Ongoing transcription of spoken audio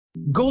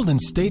Golden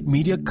State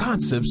Media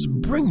Concepts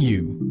bring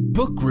you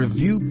Book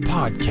Review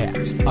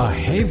Podcast, a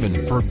haven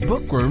for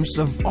bookworms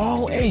of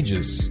all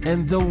ages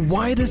and the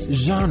widest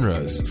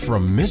genres,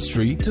 from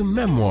mystery to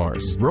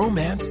memoirs,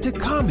 romance to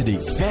comedy,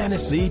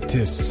 fantasy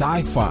to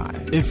sci-fi.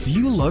 If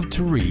you love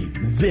to read,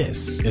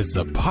 this is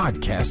a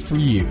podcast for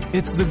you.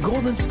 It's the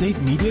Golden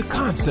State Media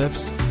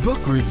Concepts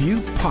Book Review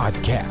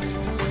Podcast.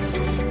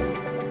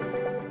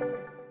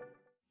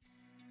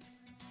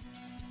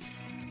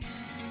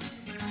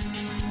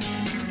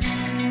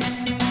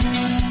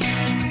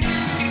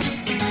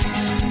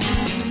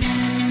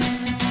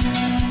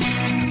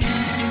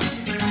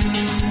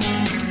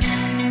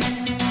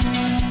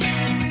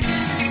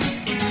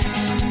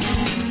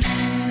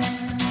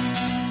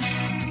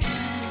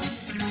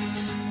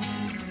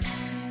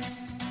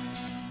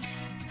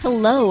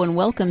 Hello and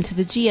welcome to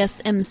the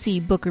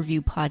GSMC Book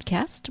Review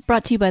Podcast,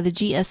 brought to you by the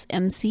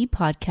GSMC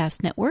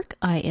Podcast Network.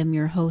 I am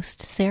your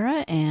host,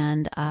 Sarah,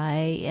 and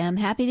I am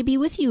happy to be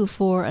with you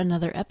for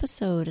another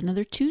episode,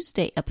 another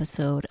Tuesday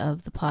episode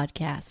of the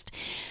podcast.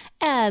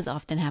 As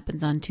often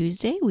happens on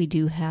Tuesday, we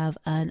do have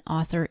an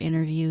author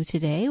interview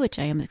today, which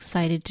I am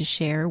excited to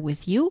share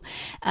with you.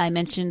 I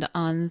mentioned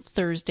on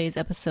Thursday's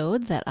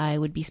episode that I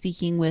would be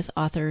speaking with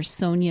author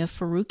Sonia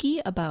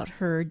Faruqi about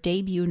her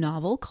debut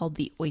novel called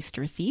The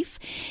Oyster Thief.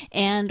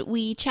 And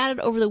we chatted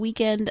over the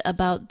weekend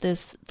about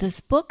this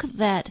book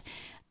that,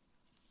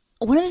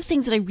 one of the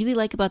things that I really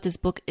like about this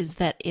book is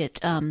that it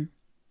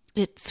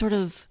sort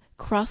of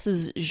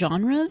crosses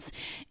genres.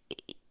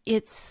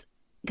 It's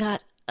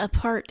got a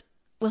part.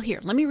 Well,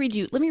 here, let me read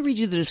you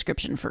the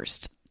description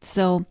first.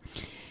 So,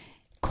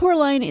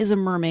 Coraline is a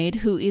mermaid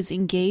who is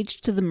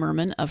engaged to the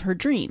merman of her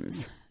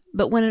dreams.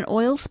 But when an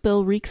oil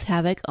spill wreaks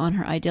havoc on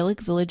her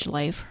idyllic village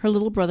life, her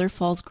little brother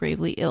falls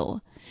gravely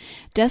ill.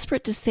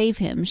 Desperate to save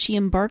him, she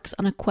embarks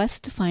on a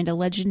quest to find a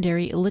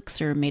legendary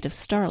elixir made of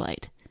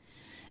starlight.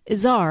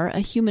 Izar, a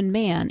human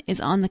man, is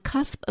on the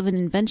cusp of an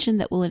invention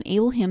that will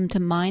enable him to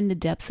mine the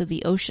depths of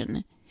the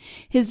ocean.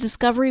 His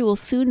discovery will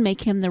soon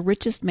make him the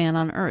richest man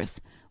on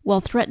Earth, while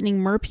threatening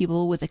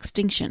merpeople with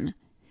extinction.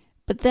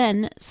 But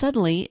then,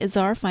 suddenly,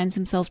 Izar finds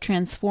himself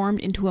transformed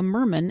into a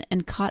merman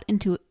and caught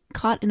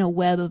in a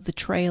web of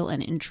betrayal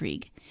and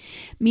intrigue.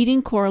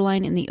 Meeting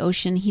Coraline in the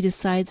ocean, he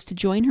decides to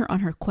join her on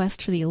her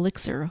quest for the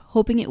elixir,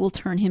 hoping it will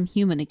turn him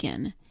human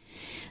again.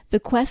 The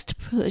quest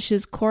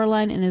pushes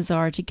Coraline and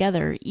Izar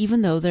together,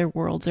 even though their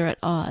worlds are at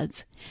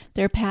odds.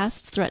 Their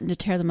pasts threaten to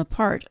tear them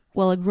apart,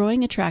 while a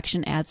growing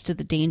attraction adds to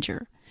the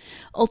danger.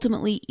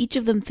 Ultimately, each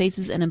of them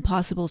faces an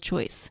impossible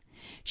choice.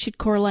 Should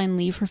Coraline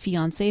leave her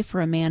fiancé for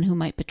a man who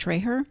might betray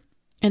her?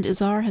 And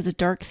Izar has a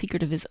dark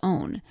secret of his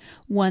own,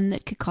 one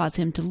that could cause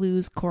him to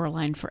lose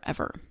Coraline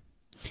forever.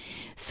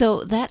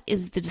 So that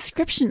is the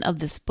description of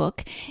this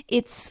book.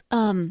 It's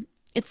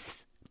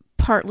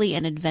partly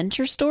an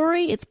adventure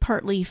story. It's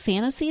partly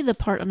fantasy. The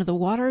part under the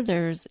water,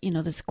 there's,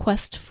 this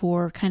quest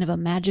for kind of a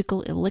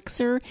magical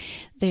elixir.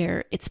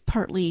 It's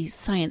partly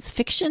science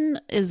fiction.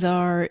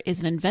 Izar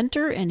is an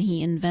inventor, and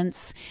he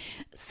invents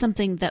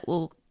something that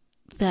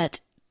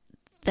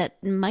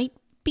might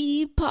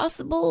be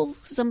possible.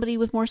 Somebody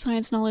with more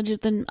science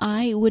knowledge than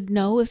I would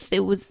know if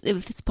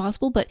it's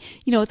possible, but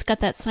it's got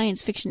that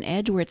science fiction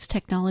edge where it's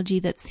technology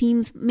that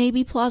seems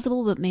maybe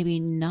plausible but maybe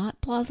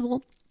not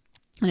plausible.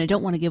 And I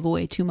don't want to give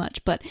away too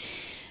much, but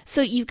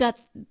so you've got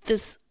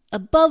this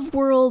above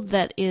world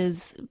that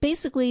is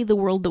basically the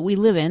world that we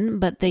live in,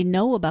 but they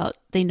know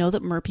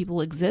that merpeople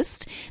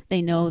exist.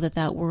 They know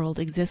that world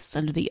exists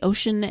under the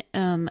ocean.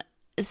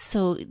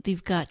 So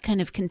they've got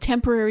kind of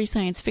contemporary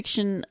science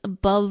fiction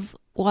above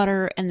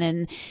water, and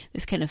then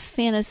this kind of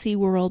fantasy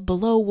world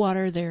below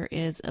water. There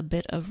is a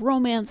bit of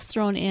romance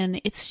thrown in.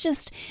 It's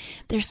just,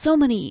 there's so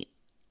many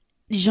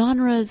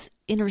genres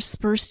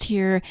interspersed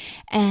here,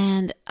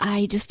 and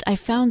I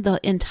found the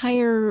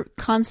entire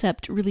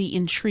concept really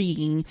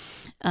intriguing.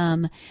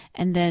 And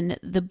then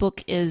the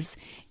book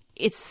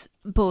it's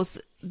both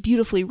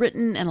beautifully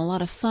written and a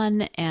lot of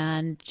fun,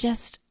 and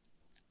just,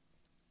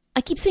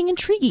 I keep saying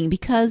intriguing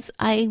because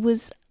I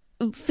was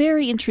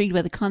very intrigued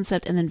by the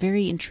concept and then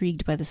very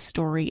intrigued by the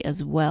story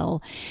as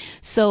well.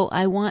 So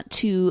I want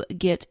to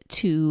get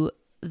to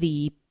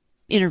the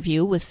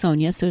interview with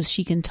Sonia so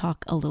she can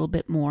talk a little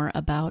bit more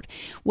about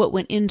what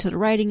went into the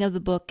writing of the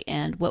book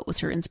and what was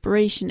her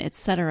inspiration,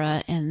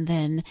 etc. And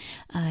then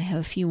I have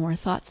a few more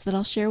thoughts that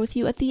I'll share with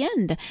you at the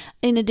end,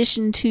 in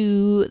addition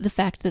to the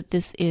fact that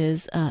this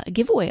is a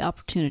giveaway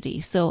opportunity.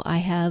 So I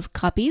have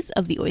copies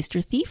of The Oyster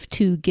Thief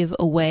to give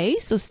away,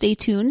 so stay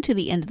tuned to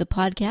the end of the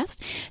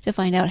podcast to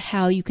find out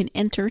how you can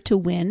enter to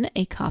win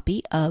a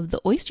copy of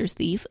The Oyster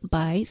Thief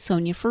by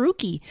Sonia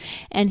Faruqi.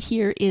 And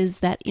here is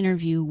that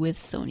interview with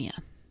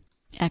Sonia.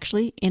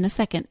 Actually, in a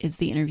second is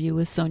the interview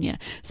with Sonia.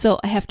 So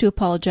I have to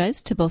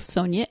apologize to both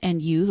Sonia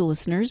and you, the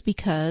listeners,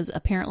 because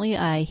apparently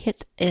I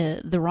hit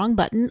the wrong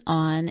button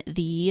on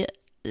the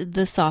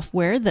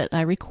software that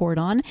I record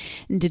on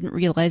and didn't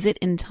realize it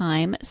in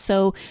time.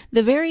 So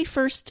the very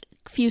first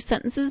few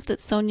sentences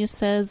that Sonia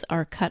says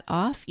are cut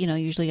off.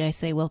 Usually I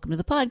say, welcome to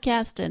the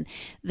podcast, and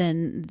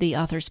then the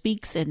author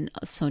speaks, and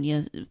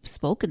Sonia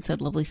spoke and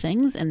said lovely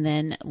things. And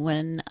then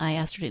when I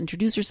asked her to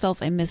introduce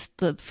herself, I missed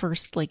the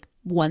first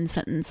one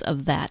sentence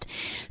of that.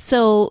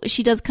 So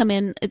she does come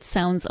in. It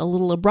sounds a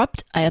little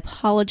abrupt. I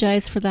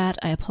apologize for that.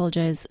 I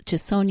apologize to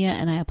Sonia,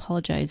 and I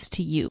apologize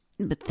to you.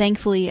 But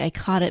thankfully I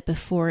caught it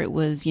before it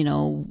was,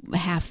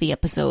 half the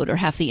episode or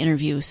half the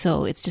interview.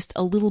 So it's just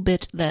a little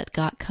bit that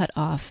got cut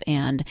off.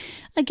 And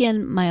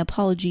again, my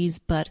apologies,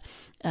 but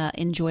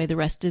enjoy the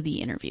rest of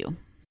the interview.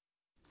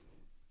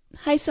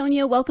 Hi,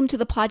 Sonia. Welcome to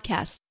the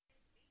podcast.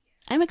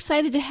 I'm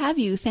excited to have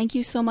you. Thank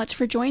you so much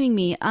for joining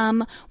me.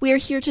 We are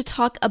here to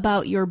talk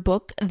about your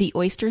book, The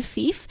Oyster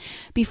Thief.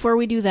 Before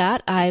we do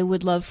that, I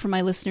would love for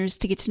my listeners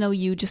to get to know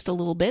you just a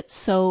little bit.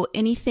 So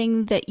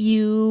anything that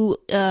you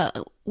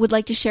would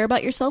like to share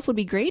about yourself would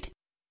be great.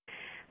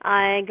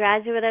 I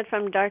graduated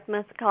from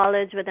Dartmouth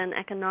College with an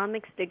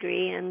economics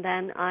degree, and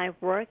then I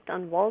worked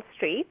on Wall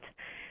Street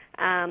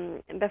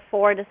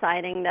before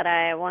deciding that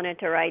I wanted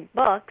to write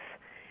books.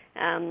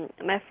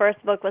 My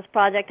first book was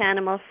Project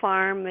Animal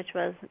Farm, which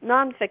was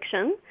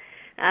nonfiction,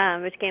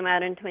 which came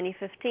out in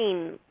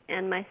 2015.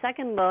 And my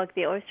second book,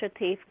 The Oyster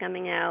Thief,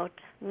 coming out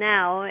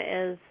now,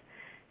 is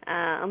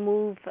a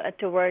move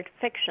toward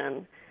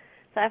fiction.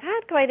 So I've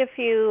had quite a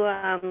few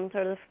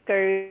sort of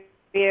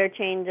career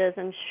changes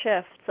and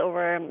shifts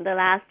over the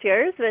last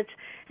years, which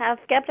have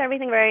kept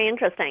everything very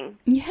interesting.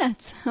 Yeah,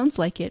 it sounds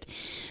like it.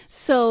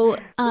 So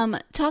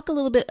talk a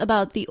little bit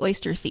about The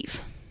Oyster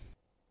Thief.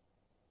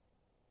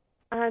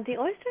 The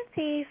Oyster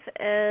Thief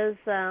is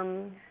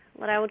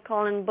what I would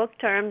call in book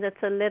terms,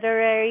 it's a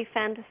literary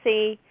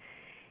fantasy.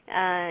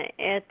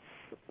 It's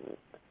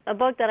a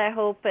book that I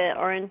hope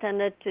or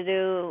intended to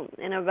do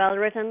in a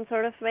well-written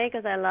sort of way,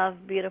 because I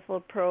love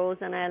beautiful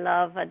prose and I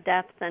love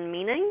depth and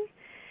meaning.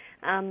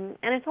 And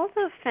it's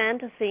also a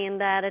fantasy in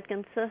that it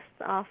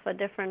consists of a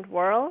different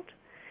world.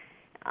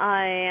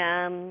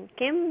 I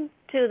came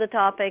to the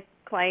topic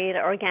quite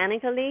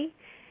organically.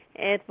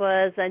 It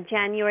was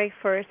January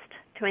 1st,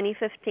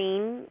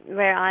 2015,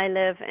 where I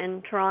live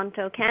in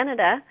Toronto,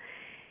 Canada.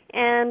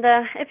 And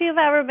if you've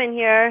ever been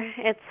here,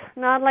 it's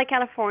not like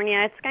California.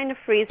 It's kind of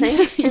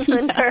freezing in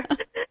winter.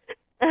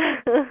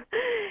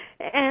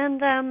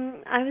 And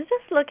I was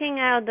just looking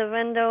out the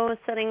window,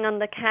 sitting on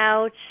the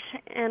couch,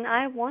 and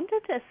I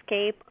wanted to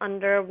escape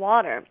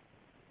underwater,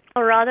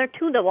 or rather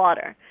to the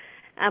water.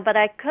 But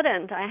I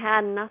couldn't. I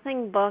had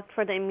nothing booked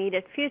for the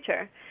immediate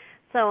future.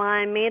 So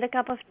I made a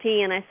cup of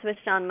tea and I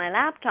switched on my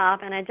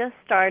laptop and I just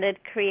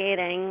started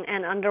creating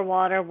an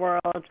underwater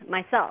world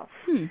myself.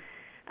 So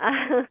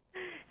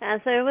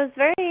it was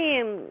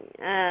very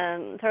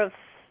sort of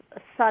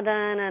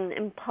sudden and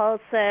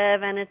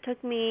impulsive, and it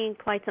took me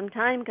quite some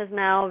time because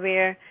now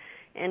we're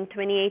in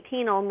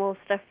 2018, almost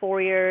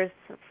 4 years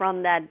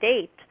from that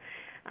date.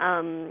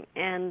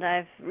 And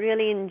I've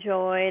really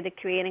enjoyed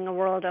creating a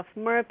world of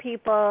mer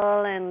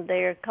people and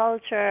their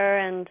culture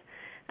and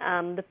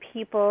the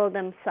people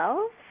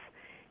themselves.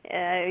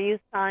 Use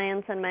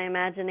science and my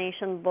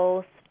imagination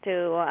both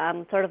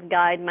to sort of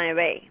guide my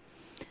way.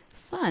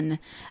 Fun.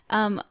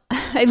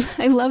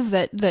 I love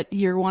that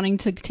you're wanting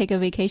to take a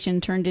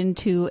vacation turned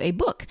into a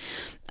book.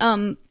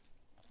 Can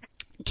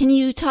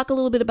you talk a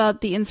little bit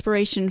about the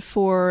inspiration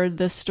for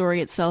the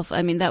story itself?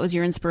 I mean, that was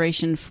your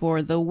inspiration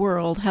for the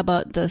world. How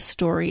about the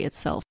story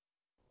itself?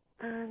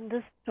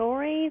 The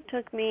story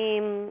took me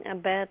a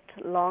bit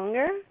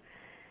longer.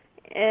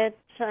 It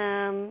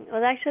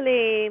was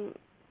actually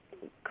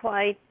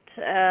quite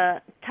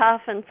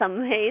tough in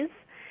some ways,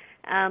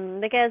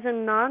 because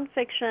in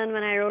nonfiction,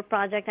 when I wrote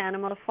Project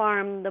Animal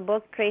Farm, the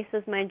book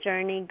traces my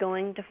journey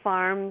going to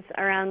farms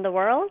around the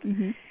world.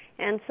 Mm-hmm.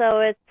 And so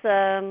it's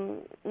a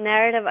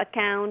narrative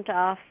account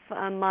of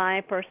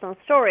my personal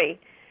story,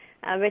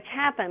 which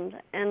happened.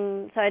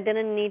 And so I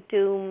didn't need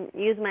to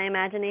use my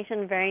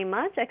imagination very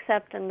much,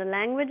 except in the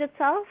language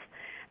itself,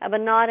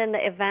 but not in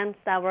the events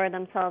that were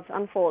themselves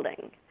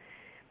unfolding.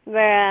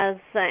 Whereas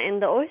in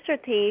The Oyster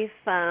Thief,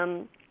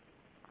 I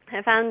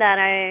found that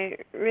I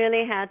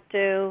really had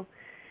to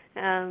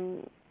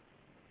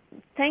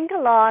think a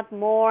lot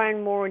more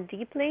and more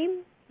deeply.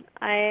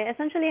 I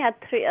essentially had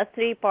a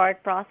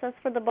three-part process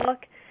for the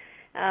book,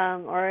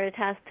 or it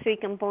has three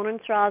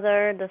components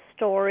rather: the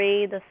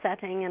story, the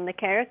setting, and the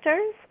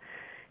characters.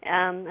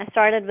 I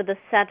started with the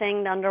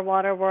setting, the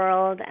underwater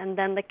world, and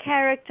then the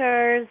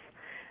characters,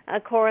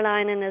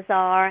 Coraline and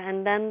Azar,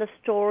 and then the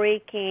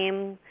story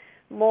came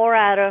more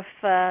out of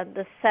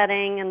the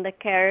setting and the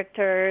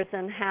characters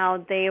and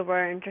how they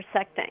were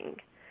intersecting.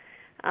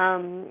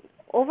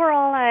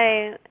 Overall,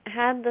 I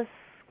had this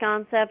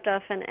concept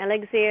of an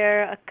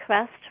elixir, a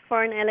quest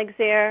for an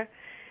elixir,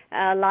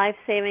 a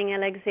life-saving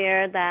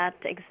elixir that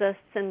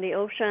exists in the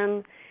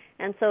ocean.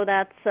 And so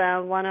that's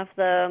one of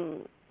the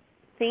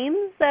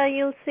themes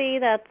you'll see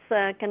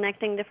that's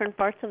connecting different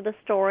parts of the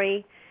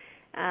story.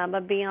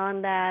 But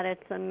beyond that,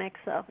 it's a mix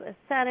of the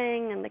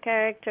setting and the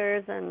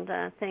characters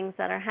and things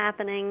that are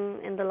happening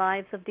in the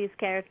lives of these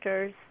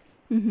characters.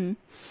 Mm-hmm.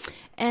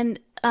 And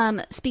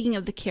speaking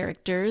of the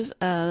characters,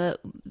 the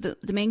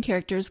main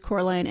characters,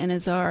 Coraline and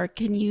Azar,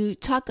 can you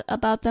talk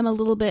about them a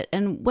little bit,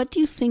 and what do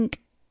you think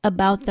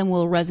about them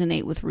will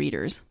resonate with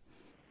readers?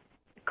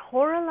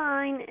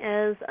 Coraline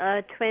is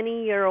a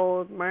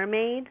 20-year-old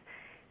mermaid.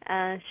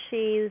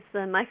 She's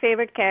my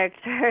favorite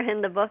character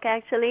in the book,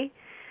 actually.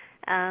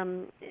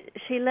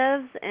 She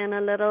lives in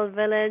a little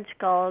village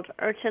called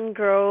Urchin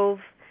Grove,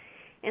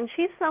 and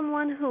she's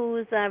someone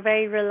who's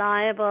very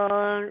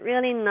reliable,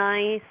 really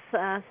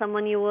nice,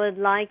 someone you would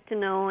like to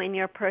know in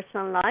your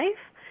personal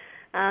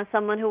life,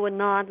 someone who would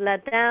not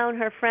let down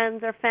her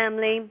friends or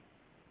family.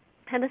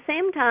 At the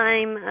same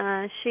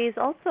time, she's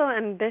also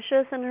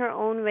ambitious in her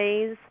own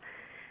ways.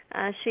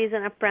 She's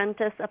an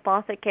apprentice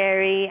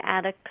apothecary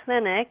at a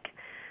clinic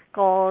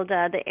called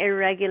the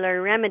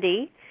Irregular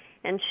Remedy,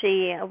 and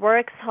she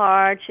works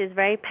hard. She's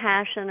very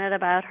passionate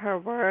about her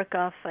work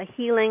of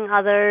healing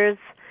others,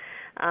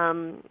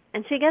 and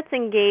she gets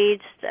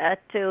engaged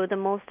to the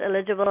most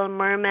eligible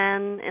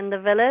merman in the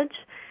village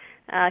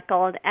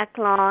called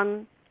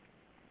Eklon.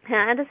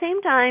 At the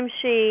same time,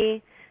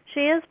 she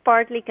is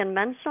partly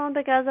conventional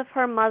because of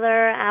her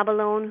mother,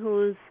 Abalone,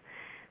 who's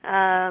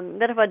a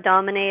bit of a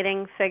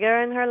dominating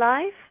figure in her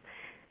life.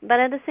 But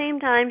at the same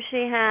time,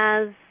 she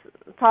has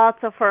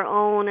thoughts of her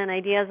own and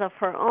ideas of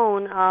her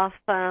own of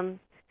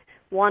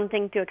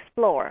wanting to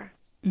explore.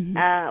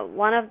 Mm-hmm.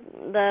 One of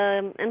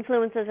the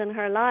influences in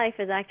her life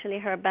is actually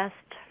her best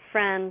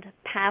friend,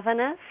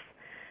 Pavanus,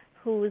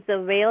 who's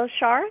a whale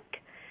shark.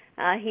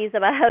 He's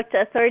about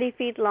 30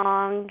 feet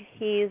long.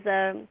 He's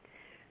a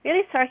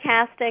really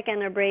sarcastic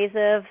and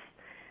abrasive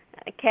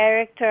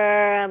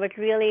character, but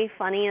really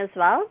funny as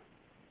well.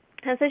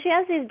 And so she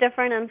has these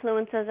different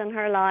influences in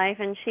her life,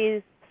 and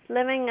she's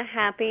living a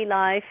happy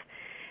life,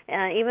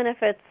 even if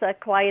it's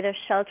quite a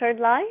sheltered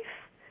life.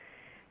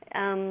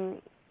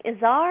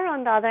 Azar,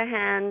 on the other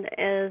hand,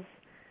 is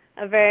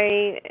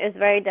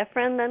very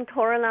different than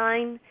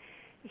Coraline.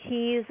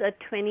 He's a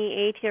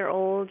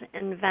 28-year-old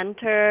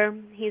inventor.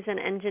 He's an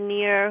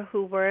engineer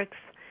who works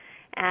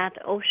at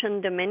Ocean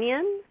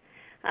Dominion.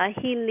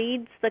 He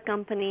leads the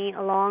company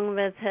along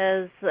with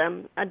his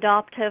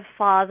adoptive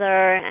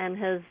father and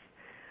his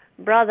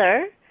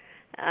brother,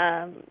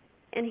 and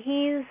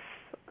he's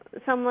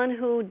someone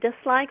who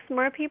dislikes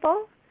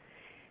merpeople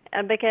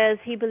because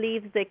he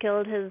believes they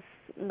killed his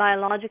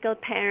biological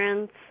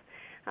parents.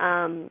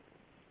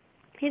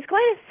 He's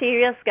quite a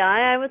serious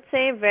guy, I would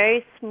say,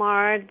 very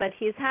smart, but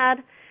he's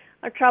had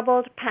a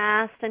troubled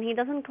past, and he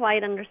doesn't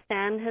quite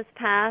understand his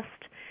past.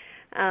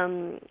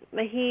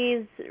 But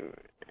he's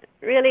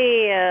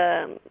really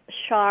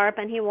sharp,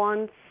 and he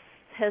wants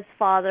his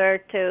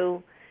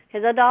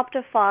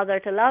adoptive father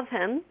to love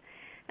him.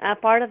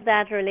 Part of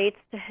that relates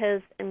to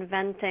his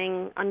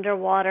inventing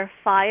underwater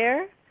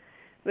fire,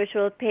 which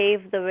will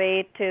pave the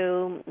way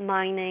to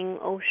mining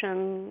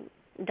ocean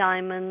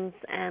diamonds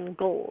and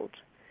gold.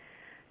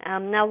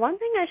 Now, one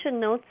thing I should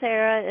note,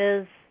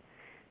 Sarah, is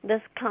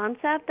this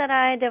concept that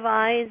I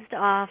devised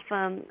of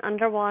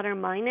underwater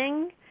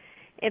mining.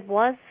 It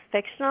was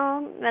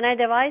fictional when I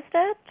devised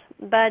it,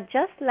 but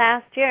just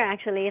last year,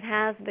 actually, it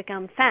has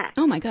become fact.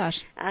 Oh, my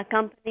gosh.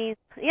 Companies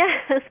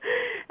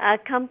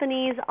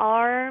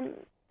are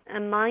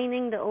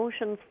mining the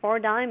oceans for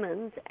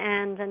diamonds,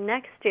 and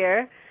next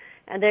year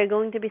they're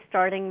going to be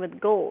starting with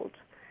gold.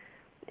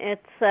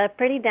 It's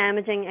pretty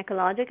damaging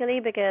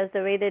ecologically because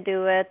the way they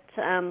do it,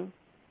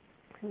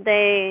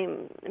 they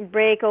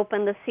break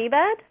open the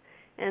seabed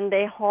and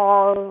they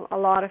haul a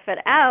lot of it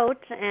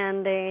out,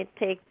 and they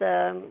take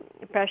the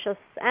precious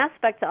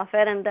aspects of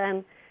it and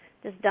then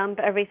just dump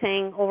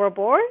everything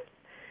overboard.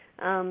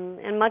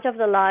 And much of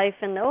the life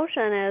in the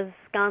ocean is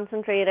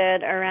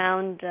concentrated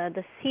around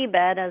the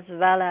seabed as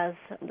well as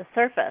the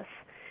surface.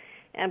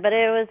 But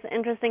it was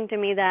interesting to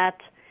me that,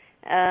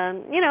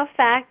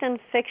 fact and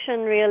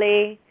fiction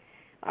really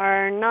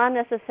are not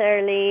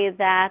necessarily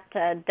that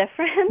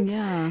different.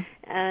 Yeah.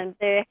 And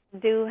they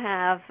do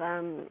have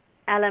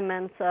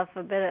elements of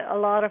a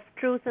lot of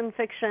truth in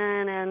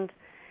fiction, and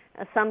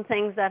some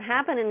things that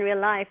happen in real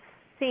life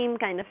seem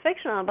kind of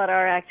fictional but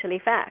are actually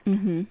fact.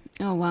 Mm-hmm.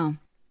 Oh, wow.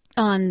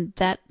 On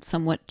that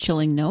somewhat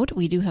chilling note,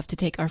 we do have to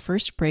take our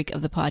first break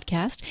of the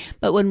podcast,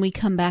 but when we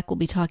come back, we'll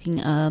be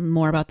talking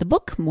more about the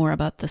book, more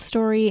about the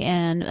story,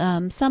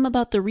 and some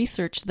about the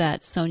research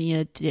that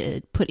Sonia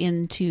did put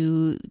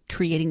into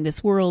creating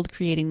this world,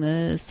 creating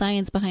the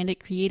science behind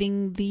it,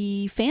 creating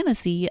the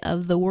fantasy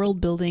of the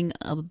world building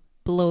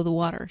below the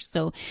water.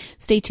 So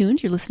stay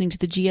tuned. You're listening to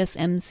the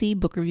GSMC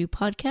Book Review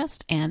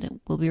Podcast, and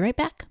we'll be right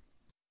back.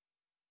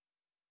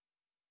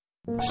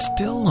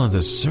 Still on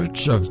the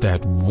search of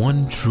that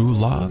one true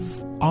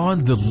love?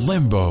 On the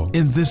limbo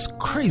in this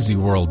crazy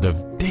world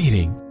of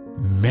dating,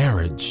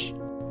 marriage,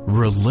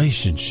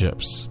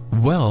 relationships?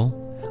 Well,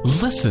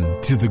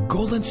 listen to the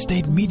Golden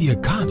State Media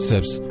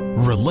Concepts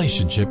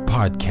Relationship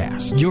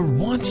Podcast, your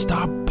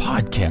one-stop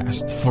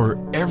podcast for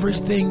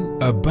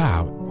everything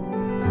about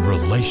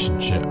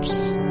relationships.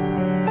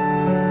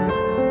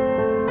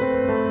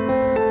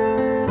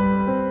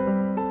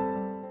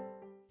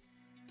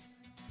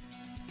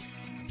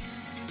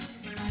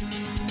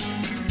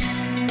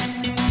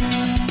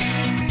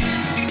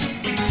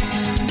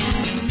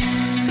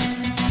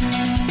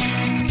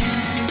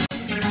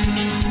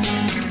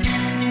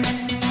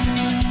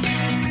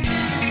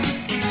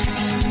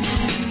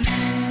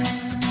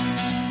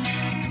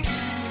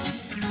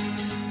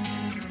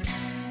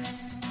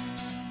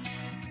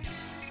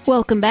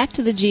 Welcome back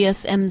to the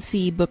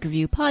GSMC Book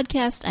Review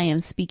Podcast. I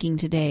am speaking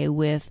today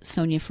with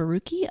Sonia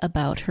Faruqi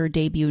about her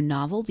debut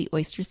novel, The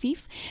Oyster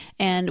Thief,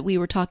 and we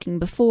were talking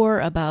before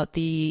about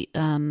the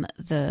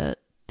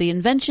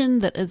invention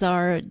that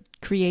Azar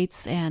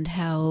creates and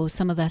how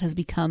some of that has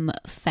become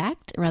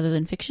fact rather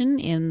than fiction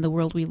in the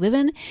world we live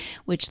in,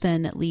 which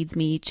then leads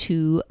me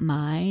to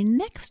my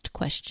next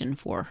question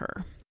for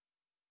her.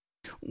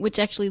 Which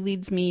actually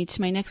leads me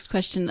to my next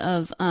question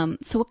of,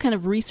 so what kind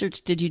of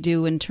research did you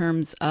do in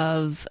terms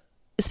of,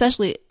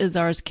 especially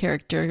Azar's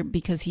character,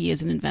 because he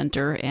is an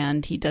inventor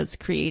and he does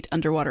create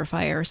underwater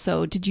fire.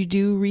 So did you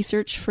do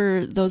research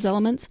for those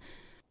elements?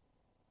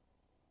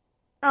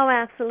 Oh,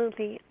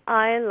 absolutely.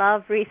 I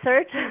love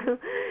research.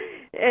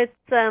 It's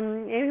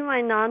maybe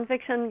my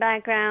nonfiction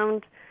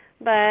background,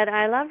 but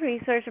I love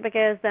research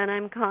because then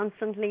I'm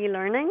constantly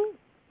learning.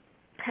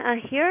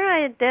 Here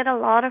I did a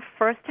lot of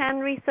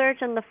first-hand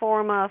research in the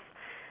form of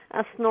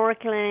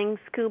snorkeling,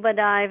 scuba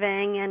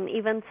diving, and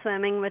even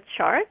swimming with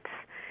sharks.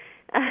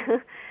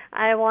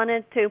 I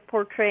wanted to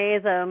portray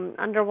the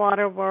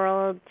underwater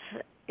world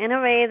in a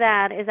way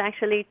that is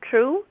actually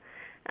true,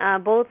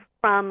 both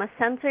from a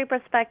sensory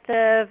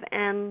perspective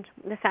and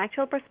the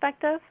factual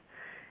perspective.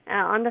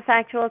 On the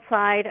factual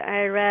side,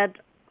 I read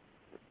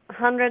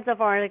hundreds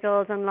of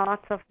articles and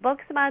lots of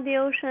books about the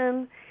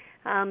ocean,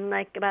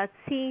 like about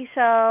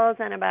seashells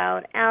and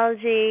about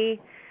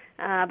algae,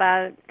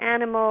 about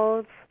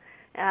animals.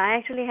 I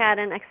actually had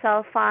an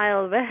Excel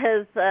file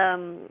with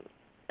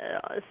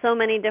so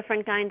many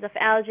different kinds of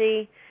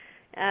algae.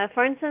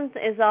 For instance,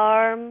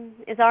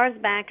 Azar's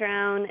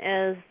background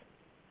is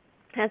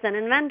as an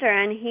inventor,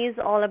 and he's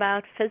all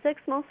about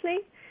physics mostly,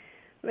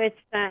 which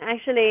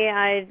actually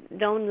I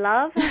don't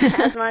love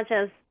as much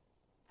as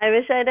I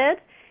wish I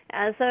did.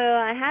 So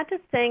I had to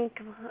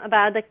think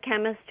about the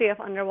chemistry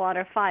of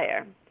underwater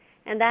fire.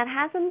 And that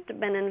hasn't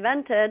been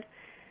invented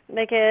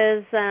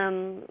because,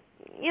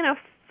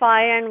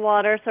 fire and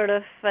water sort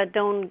of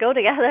don't go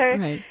together.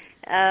 Right.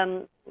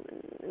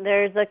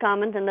 There's a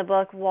comment in the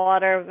book,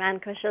 water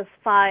vanquishes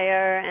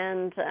fire,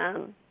 and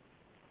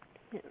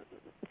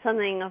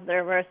something of the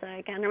reverse.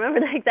 I can't remember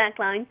the exact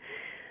line.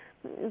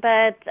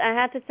 But I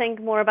had to think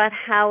more about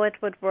how it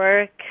would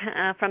work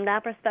from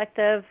that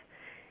perspective.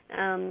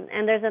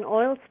 And there's an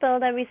oil spill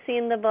that we see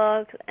in the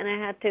book, and I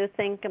had to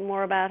think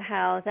more about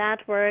how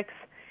that works.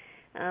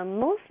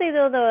 Mostly,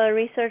 though, the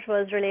research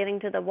was relating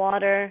to the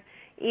water,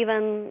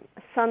 even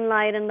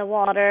sunlight in the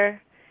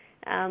water.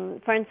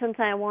 For instance,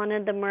 I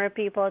wanted the mer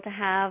people to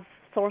have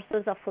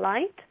sources of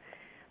light,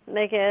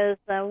 because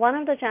one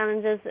of the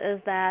challenges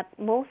is that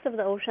most of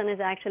the ocean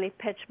is actually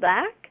pitch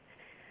black,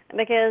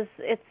 because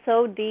it's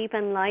so deep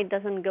and light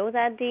doesn't go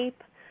that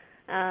deep.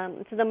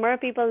 So the mer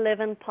people live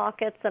in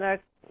pockets that are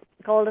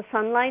called the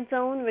sunlight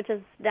zone, which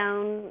is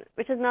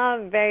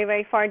not very,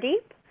 very far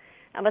deep,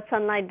 but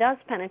sunlight does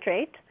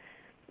penetrate.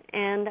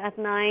 And at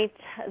night,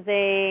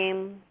 they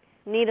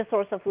need a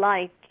source of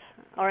light,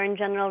 or in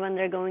general when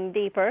they're going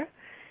deeper.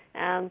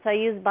 So I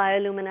use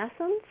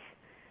bioluminescence,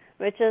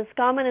 which is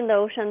common in the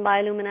ocean.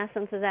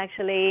 Bioluminescence is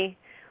actually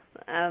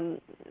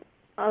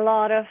a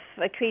lot of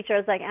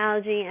creatures like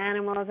algae,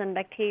 animals, and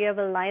bacteria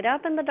will light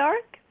up in the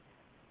dark.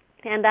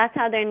 And that's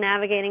how they're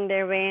navigating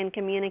their way and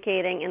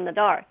communicating in the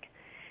dark.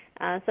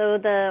 So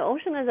the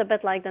ocean is a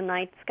bit like the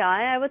night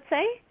sky, I would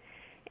say.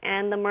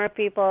 And the mer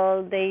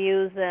people, they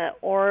use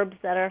orbs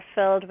that are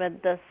filled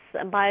with this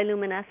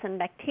bioluminescent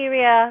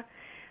bacteria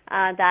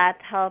that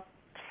helps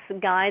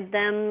guide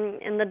them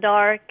in the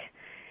dark.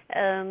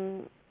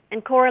 And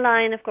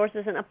Coraline, of course,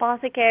 is an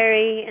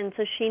apothecary, and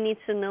so she needs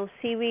to know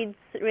seaweeds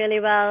really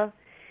well.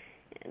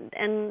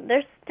 And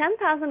there's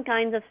 10,000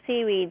 kinds of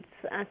seaweeds,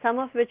 some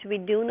of which we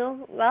do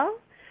know well.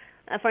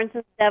 For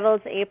instance,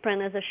 devil's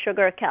apron is a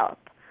sugar kelp.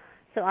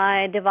 So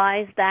I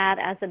devised that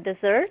as a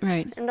dessert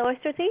in the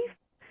Oyster Thief,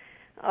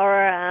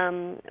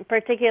 or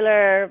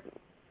particular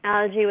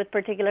algae with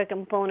particular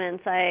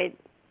components. I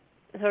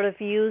sort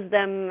of use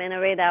them in a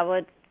way that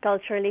would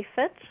culturally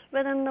fit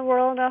within the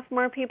world of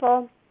mer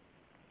people.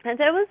 And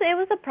so it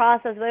was a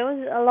process, but it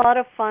was a lot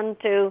of fun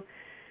to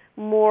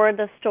moor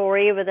the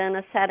story within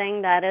a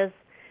setting that is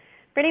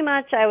pretty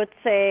much, I would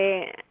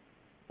say,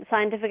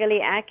 scientifically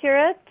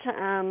accurate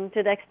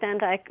to the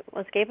extent I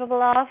was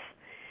capable of,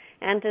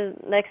 and to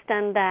the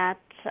extent that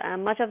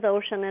much of the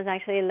ocean is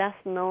actually less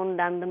known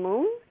than the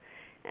moon.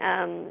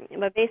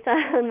 But based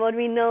on what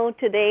we know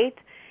to date,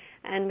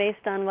 and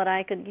based on what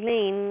I could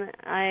glean,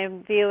 I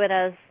view it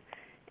as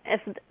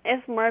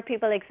if mer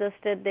people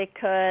existed, they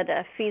could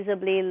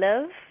feasibly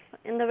live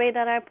in the way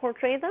that I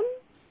portray them.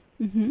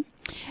 Mm-hmm.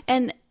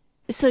 And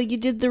so you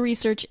did the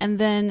research, and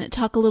then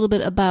talk a little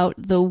bit about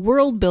the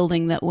world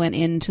building that went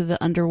into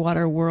the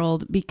underwater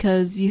world,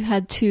 because you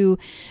had to,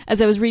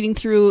 as I was reading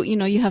through,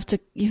 you have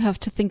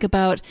to think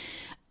about,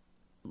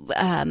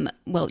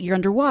 you're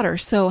underwater.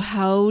 So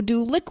how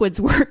do liquids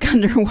work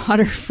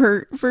underwater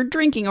for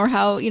drinking, or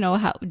how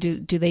do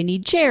they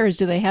need chairs?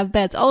 Do they have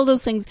beds? All of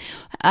those things.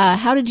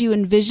 How did you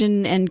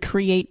envision and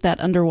create that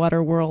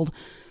underwater world?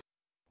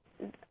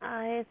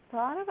 I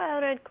thought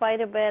about it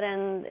quite a bit,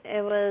 and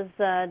it was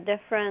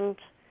different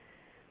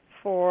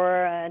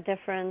for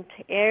different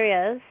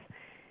areas.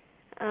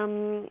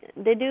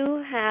 They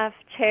do have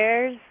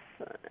chairs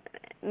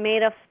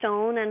made of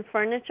stone and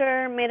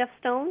furniture made of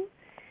stone.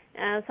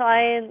 So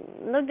I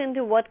looked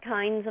into what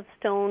kinds of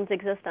stones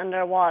exist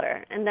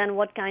underwater, and then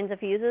what kinds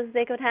of uses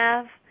they could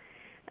have.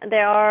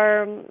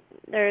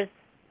 There's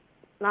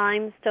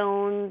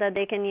limestone that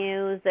they can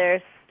use,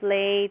 there's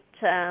slate,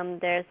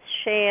 there's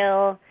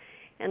shale,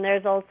 and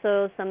there's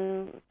also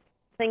some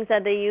things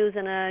that they use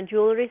in a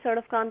jewelry sort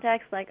of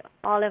context, like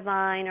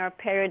olivine or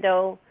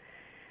peridot.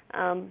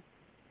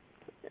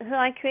 So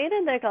I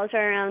created their culture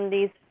around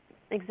these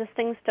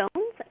existing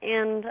stones,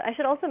 and I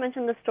should also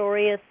mention the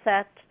story is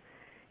set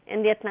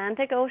in the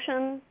Atlantic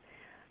Ocean.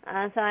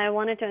 So I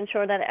wanted to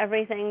ensure that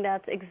everything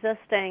that's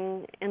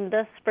existing in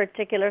this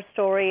particular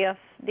story of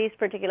these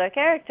particular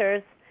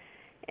characters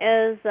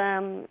is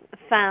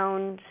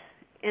found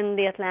in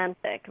the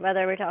Atlantic,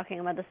 whether we're talking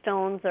about the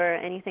stones or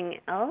anything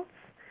else.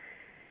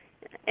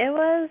 It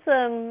was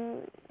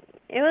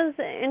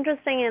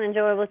interesting and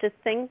enjoyable to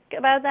think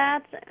about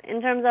that.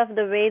 In terms of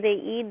the way they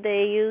eat,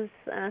 they use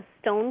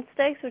stone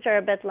sticks, which are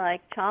a bit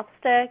like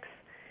chopsticks.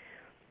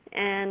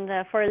 And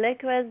for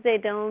liquids, they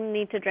don't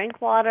need to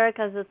drink water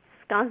because it's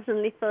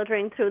constantly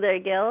filtering through their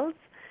gills.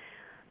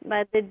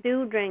 But they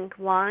do drink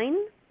wine.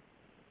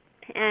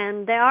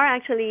 And there are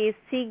actually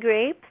sea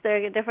grapes.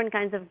 There are different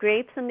kinds of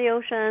grapes in the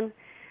ocean.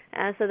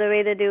 So the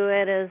way they do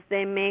it is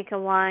they make a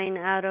wine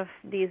out of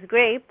these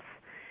grapes,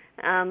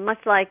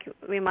 much like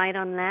we might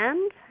on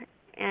land.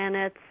 And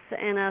it's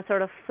in a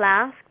sort of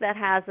flask that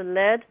has a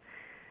lid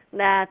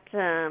that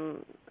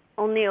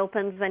only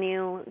opens when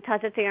you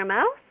touch it to your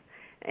mouth.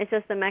 It's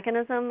just the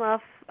mechanism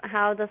of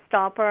how the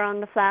stopper on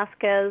the flask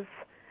is.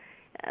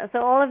 So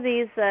all of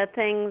these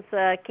things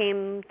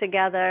came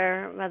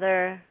together,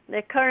 whether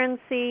they're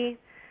currency.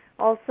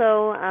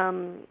 Also,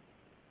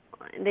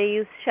 they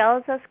use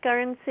shells as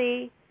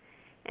currency.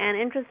 And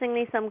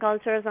interestingly, some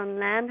cultures on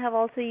land have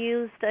also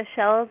used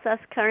shells as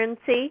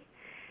currency.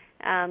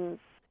 But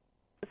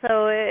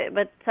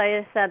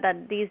I said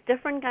that these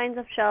different kinds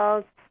of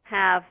shells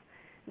have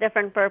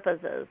different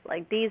purposes.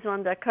 Like these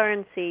ones are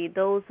currency,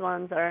 those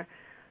ones are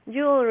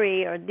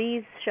jewelry, or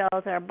these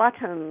shells are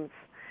buttons.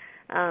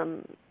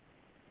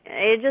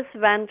 It just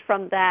went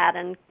from that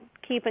and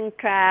keeping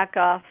track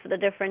of the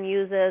different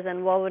uses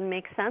and what would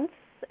make sense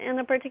in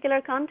a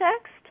particular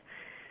context.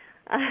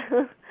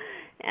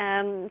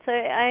 So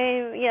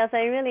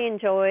I really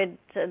enjoyed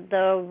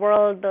the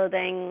world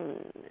building,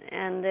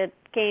 and it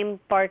came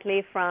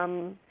partly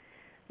from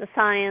the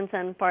science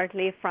and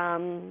partly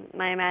from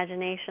my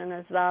imagination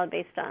as well,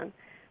 based on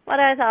what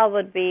I thought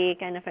would be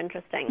kind of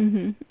interesting.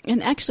 Mm-hmm.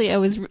 And actually, I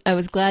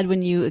was glad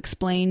when you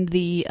explained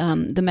the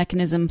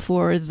mechanism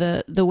for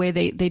the way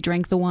they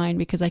drank the wine,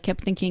 because I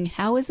kept thinking,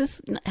 how is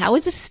this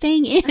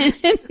staying in?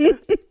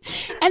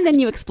 And then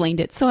you explained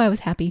it, so I was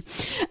happy.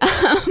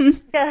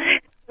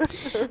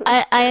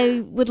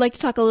 I would like to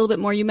talk a little bit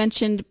more. You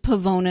mentioned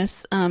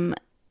Pavonis,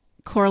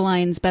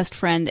 Coraline's best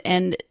friend,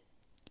 and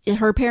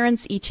her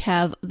parents each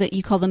have that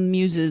you call them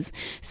muses.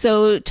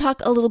 So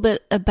talk a little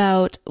bit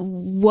about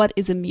what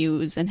is a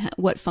muse and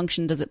what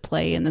function does it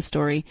play in the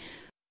story.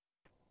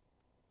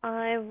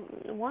 I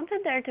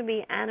wanted there to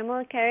be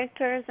animal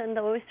characters in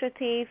the Oyster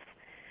Thief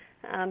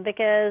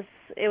because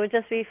it would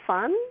just be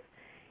fun.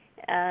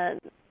 And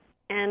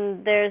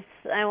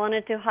I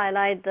wanted to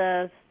highlight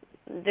the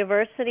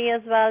diversity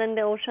as well in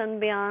the ocean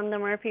beyond the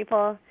mer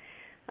people.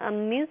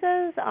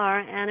 Muses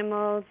are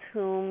animals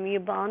whom you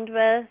bond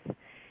with.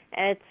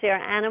 It's your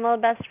animal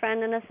best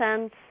friend in a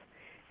sense.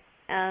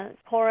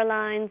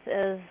 Coraline's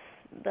is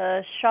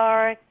the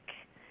shark,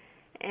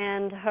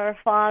 and her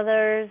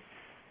father's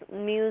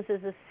muse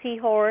is a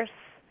seahorse.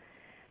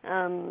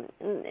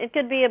 It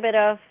could be a bit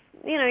of,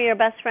 your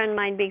best friend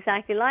might be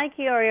exactly like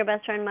you, or your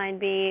best friend might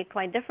be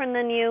quite different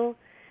than you.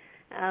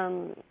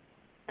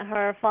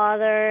 Her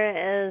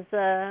father is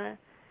a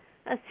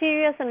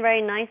serious and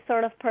very nice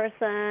sort of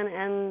person,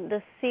 and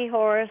the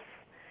seahorse,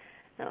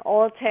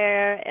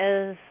 Oyster,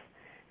 is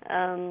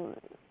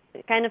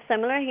kind of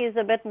similar. He's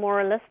a bit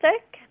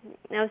moralistic.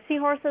 Now,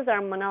 seahorses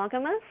are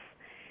monogamous,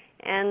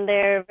 and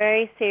they're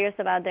very serious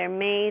about their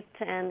mate,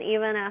 and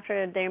even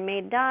after their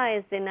mate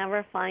dies, they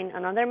never find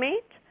another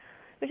mate,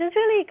 which is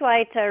really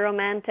quite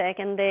romantic,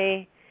 and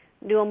they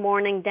do a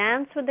morning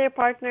dance with their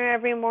partner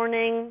every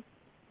morning.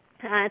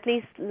 At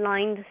least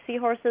lined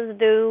seahorses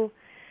do.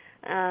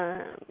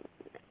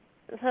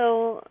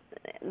 So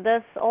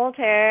this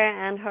Oyster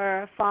and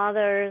her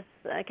father's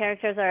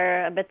characters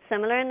are a bit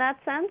similar in that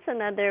sense, in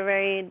that they're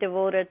very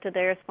devoted to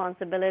their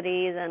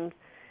responsibilities and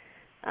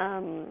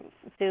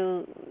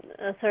to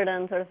a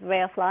certain sort of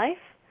way of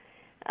life.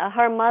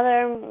 Her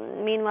mother,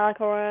 meanwhile,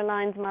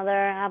 Coraline's mother,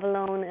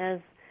 Avalone,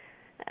 is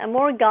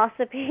more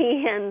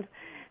gossipy and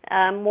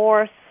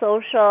more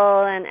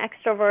social and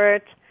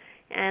extrovert.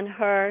 And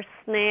her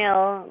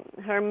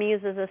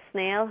muse is a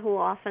snail who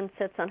often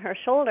sits on her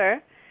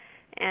shoulder.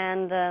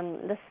 And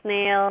the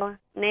snail,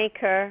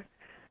 Nacre,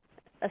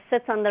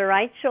 sits on the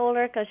right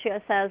shoulder because she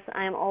says,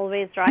 I'm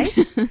always right.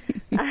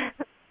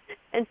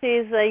 And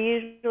she's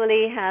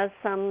usually has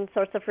some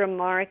sorts of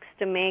remarks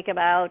to make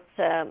about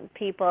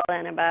people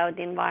and about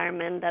the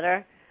environment that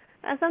are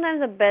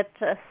sometimes a bit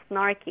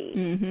snarky.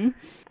 Mm-hmm.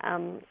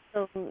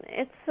 So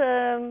it's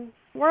a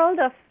world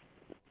of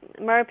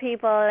mer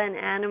people and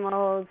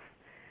animals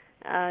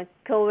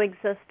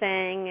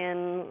coexisting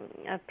in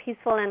a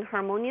peaceful and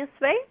harmonious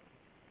way.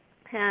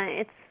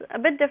 It's a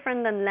bit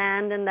different than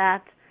land in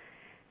that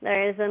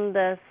there isn't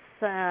this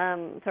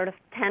sort of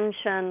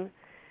tension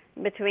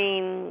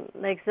between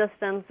the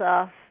existence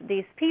of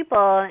these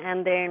people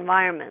and their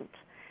environment.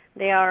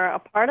 They are a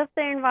part of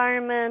their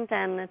environment,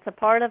 and it's a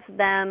part of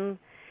them,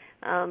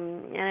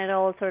 and it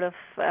all sort of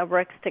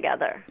works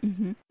together.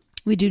 Mm-hmm.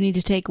 We do need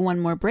to take one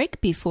more break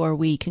before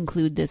we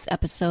conclude this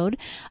episode.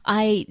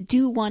 I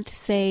do want to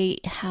say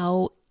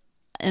how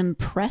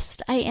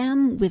impressed I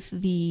am with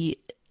the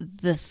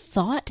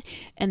thought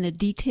and the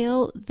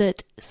detail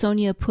that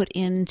Sonia put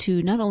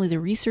into not only the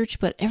research,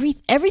 but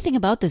everything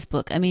about this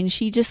book. I mean,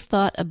 she just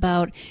thought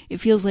about, it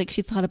feels like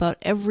she thought about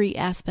every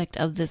aspect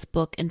of this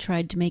book and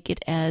tried to make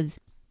it as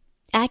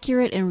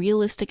accurate and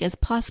realistic as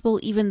possible,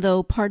 even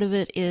though part of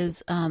it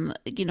is,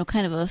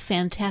 kind of a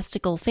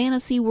fantastical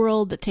fantasy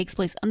world that takes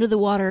place under the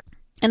water.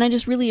 And I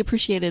just really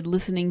appreciated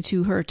listening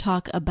to her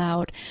talk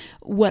about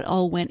what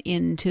all went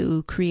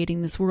into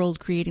creating this world,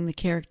 creating the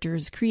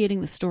characters,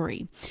 creating the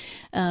story.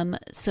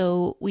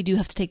 So we do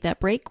have to take that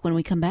break. When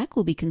we come back,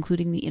 we'll be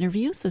concluding the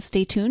interview. So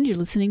stay tuned. You're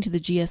listening to the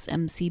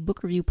GSMC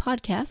Book Review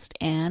Podcast,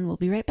 and we'll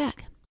be right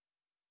back.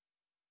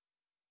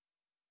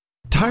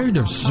 Tired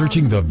of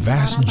searching the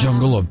vast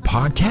jungle of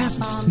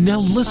podcasts? Now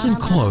listen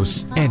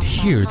close and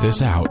hear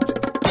this out.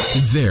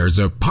 There's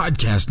a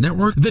podcast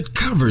network that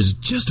covers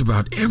just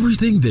about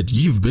everything that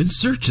you've been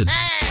searching.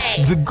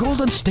 Hey! The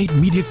Golden State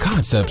Media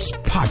Concepts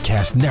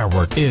Podcast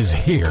Network is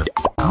here.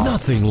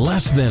 Nothing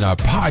less than a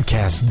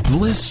podcast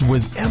bliss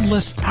with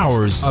endless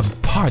hours of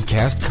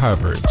podcast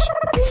coverage.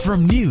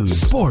 From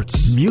news,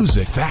 sports,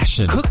 music,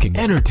 fashion, cooking,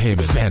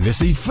 entertainment,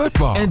 fantasy,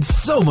 football, and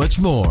so much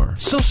more.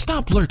 So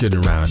stop lurking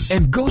around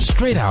and go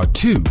straight out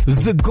to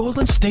the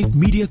Golden State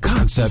Media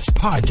Concepts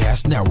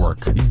Podcast Network.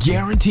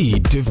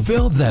 Guaranteed to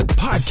fill that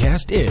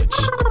podcast itch.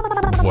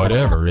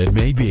 Whatever it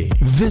may be.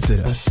 Visit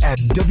us at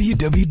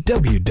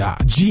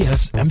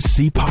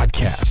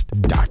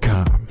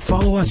www.gsmcpodcast.com.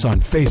 Follow us on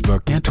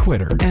Facebook and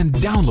Twitter, and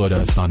download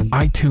us on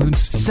iTunes,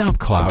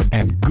 SoundCloud,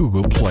 and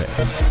Google Play.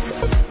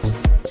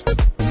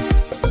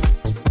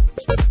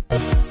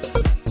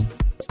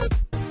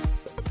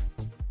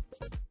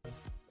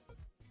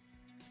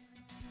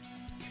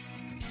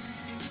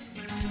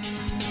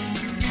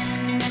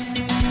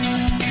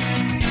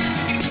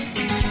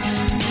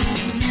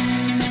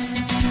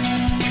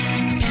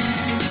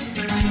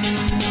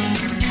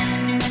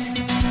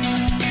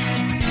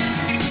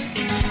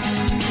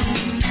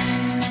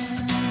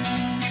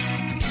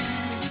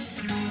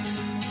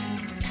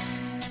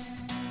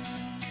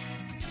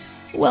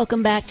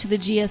 Welcome back to the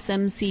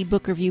GSMC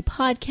Book Review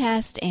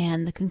Podcast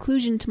and the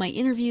conclusion to my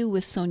interview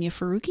with Sonia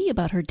Faruqi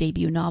about her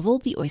debut novel,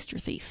 The Oyster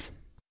Thief.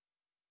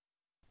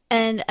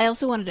 And I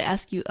also wanted to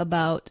ask you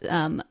about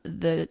some of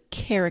the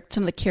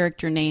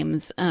character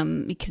names,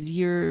 because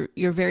you're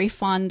very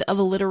fond of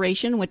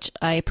alliteration, which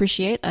I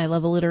appreciate. I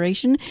love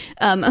alliteration.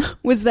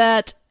 Was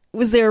there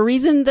a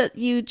reason that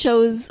you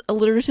chose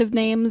alliterative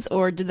names,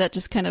 or did that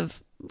just kind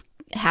of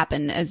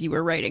happen as you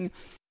were writing?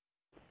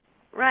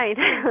 Right.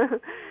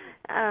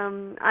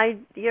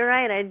 You're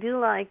right. I do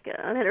like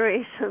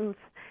alliterations.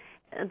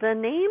 The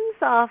names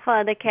of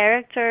the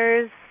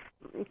characters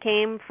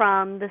came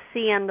from the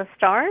sea and the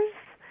stars.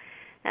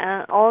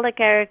 All the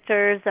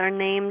characters are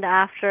named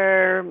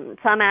after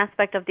some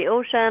aspect of the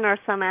ocean or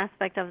some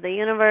aspect of the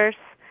universe.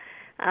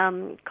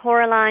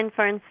 Coraline,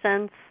 for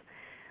instance,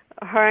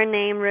 her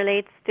name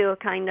relates to a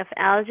kind of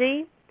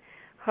algae.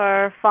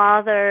 Her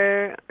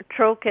father,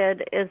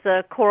 Trokid, is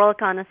a coral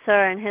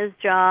connoisseur, and his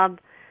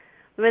job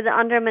with the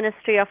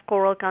Under-Ministry of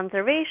Coral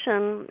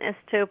Conservation is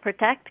to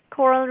protect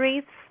coral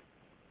reefs.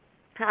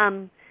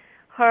 And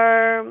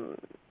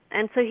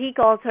so he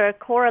calls her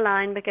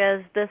Coraline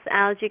because this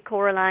algae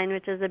Coraline,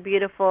 which is a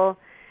beautiful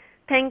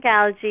pink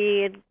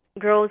algae, it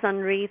grows on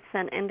reefs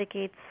and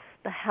indicates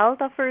the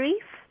health of a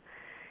reef.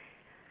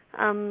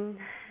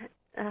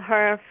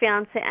 Her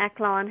fiancé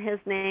Acklon, his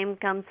name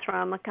comes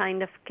from a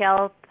kind of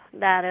kelp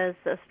that is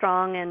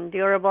strong and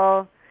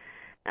durable.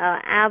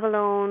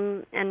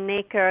 Abalone and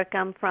nacre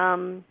come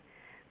from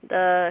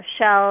the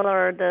shell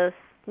or the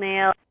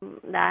snail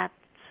that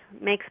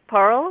makes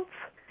pearls,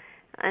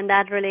 and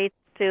that relates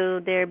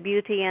to their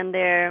beauty and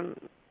their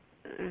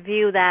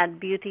view that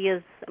beauty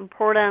is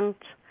important.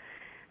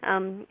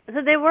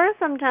 So they were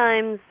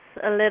sometimes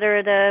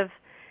alliterative.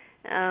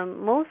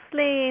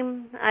 Mostly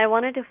I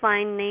wanted to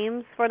find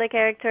names for the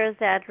characters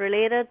that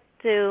related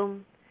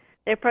to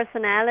their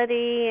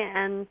personality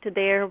and to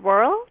their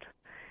world.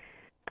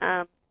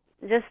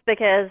 Just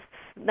because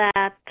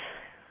that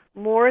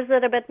moors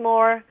it a bit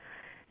more.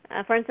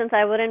 For instance,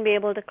 I wouldn't be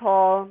able to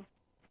call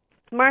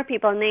mer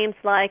people names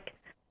like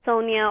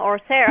Sonia or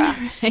Sarah,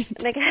 Right.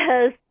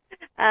 because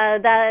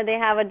that they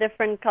have a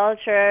different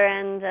culture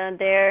and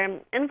their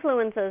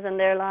influences in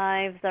their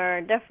lives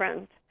are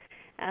different.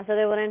 So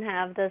they wouldn't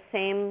have the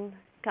same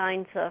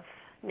kinds of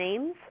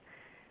names.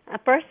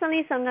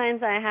 Personally,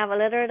 sometimes I have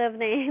alliterative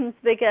names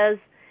because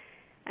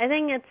I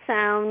think it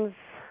sounds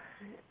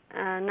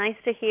nice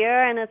to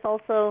hear, and it's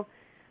also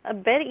a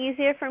bit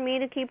easier for me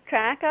to keep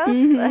track of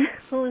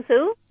who's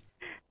who.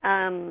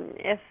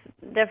 If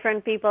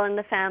different people in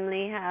the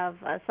family have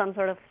some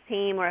sort of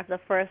theme, or if the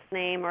first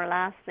name or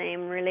last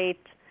name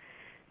relate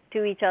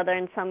to each other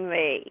in some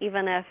way,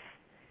 even if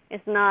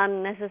it's not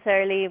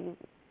necessarily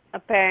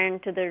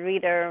apparent to the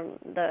reader,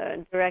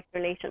 the direct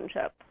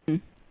relationship.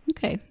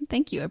 Okay,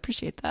 thank you. I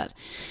appreciate that.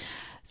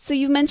 So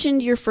you've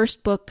mentioned your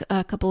first book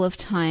a couple of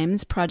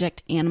times,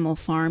 Project Animal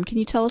Farm. Can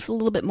you tell us a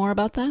little bit more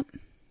about that?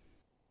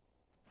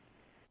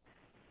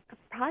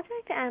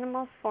 Project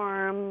Animal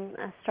Farm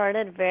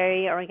started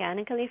very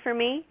organically for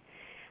me.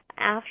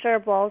 After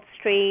Wall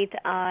Street,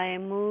 I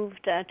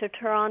moved to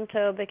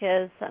Toronto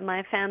because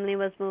my family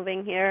was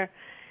moving here,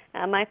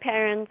 my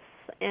parents,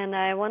 and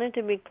I wanted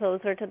to be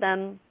closer to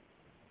them.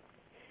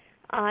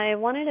 I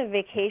wanted a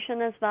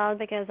vacation as well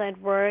because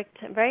I'd worked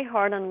very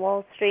hard on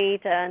Wall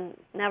Street and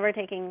never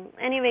taking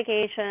any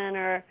vacation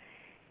or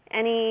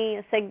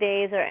any sick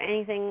days or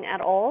anything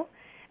at all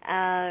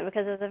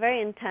because it was a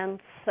very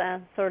intense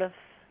sort of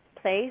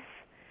place.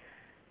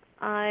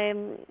 I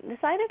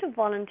decided to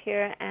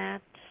volunteer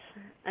at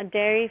a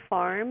dairy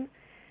farm,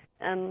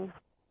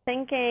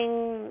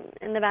 thinking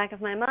in the back of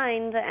my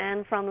mind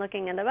and from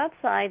looking at the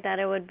website that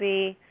it would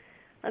be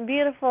a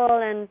beautiful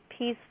and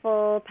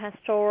peaceful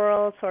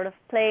pastoral sort of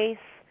place,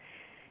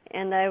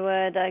 and I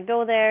would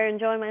go there,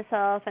 enjoy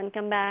myself, and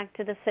come back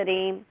to the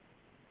city,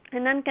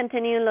 and then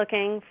continue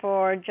looking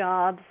for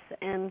jobs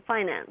in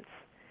finance.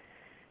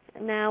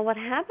 Now, what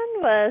happened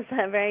was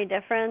very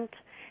different.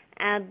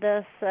 At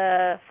this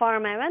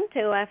farm I went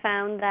to, I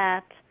found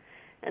that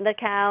the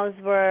cows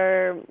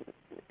were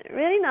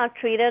really not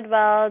treated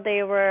well.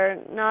 They were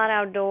not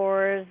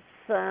outdoors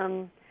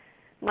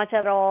much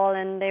at all,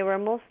 and they were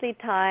mostly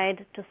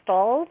tied to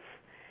stalls.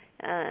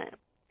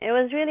 It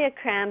was really a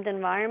cramped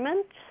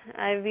environment.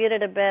 I viewed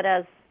it a bit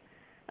as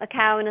a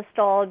cow in a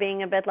stall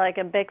being a bit like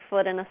a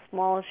Bigfoot in a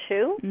small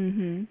shoe.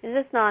 Mm-hmm.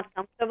 It's just not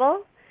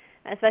comfortable,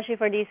 especially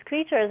for these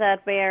creatures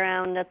that weigh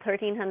around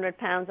 1,300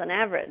 pounds on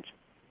average.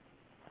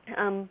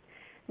 Then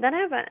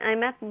I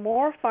met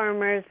more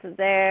farmers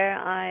there.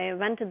 I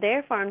went to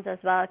their farms as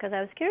well because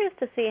I was curious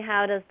to see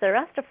how does the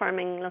rest of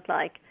farming look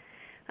like.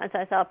 So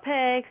I saw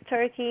pigs,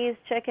 turkeys,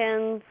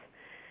 chickens,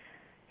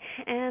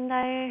 and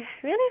I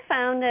really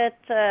found it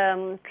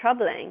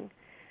troubling,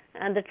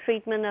 the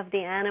treatment of the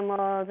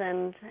animals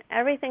and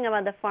everything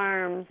about the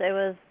farms. It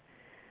was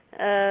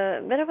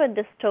a bit of a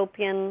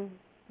dystopian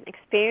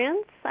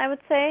experience, I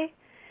would say.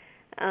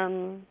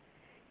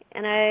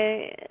 And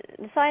I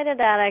decided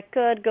that I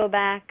could go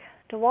back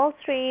to Wall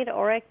Street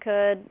or I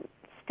could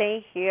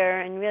stay here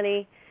and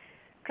really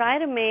try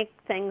to make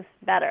things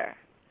better.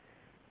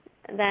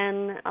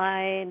 Then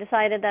I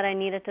decided that I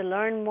needed to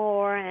learn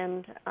more,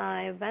 and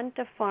I went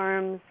to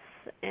farms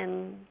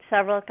in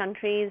several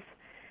countries,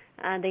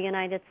 the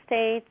United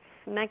States,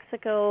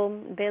 Mexico,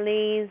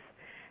 Belize,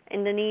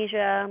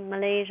 Indonesia,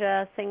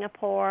 Malaysia,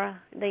 Singapore,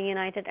 the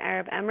United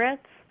Arab Emirates,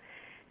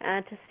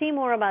 to see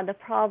more about the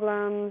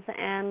problems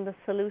and the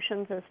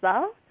solutions as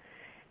well.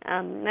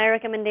 My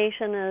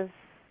recommendation is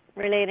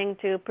relating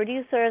to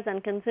producers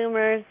and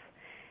consumers.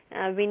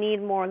 We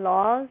need more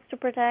laws to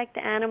protect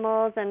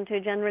animals and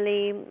to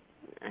generally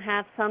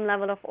have some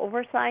level of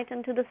oversight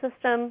into the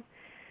system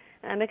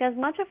because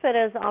much of it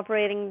is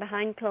operating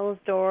behind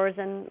closed doors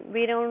and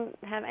we don't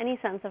have any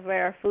sense of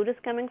where our food is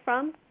coming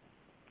from,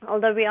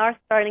 although we are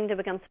starting to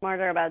become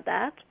smarter about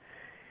that.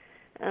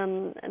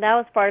 That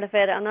was part of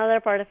it. Another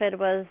part of it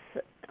was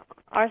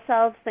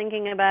ourselves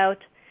thinking about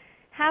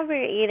how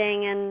we're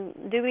eating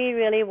and do we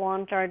really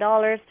want our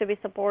dollars to be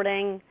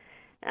supporting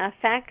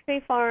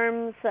factory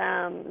farms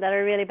that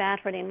are really bad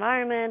for the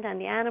environment and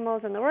the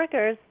animals and the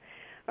workers,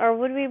 or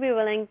would we be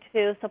willing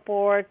to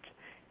support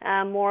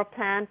more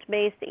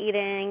plant-based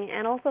eating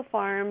and also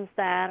farms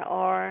that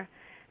are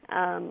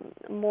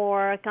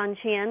more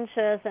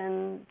conscientious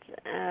and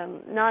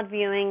not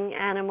viewing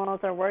animals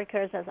or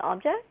workers as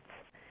objects?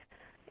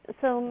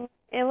 So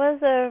it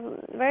was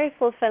a very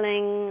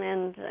fulfilling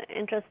and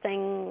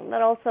interesting,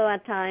 but also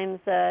at times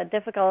a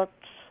difficult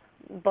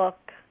book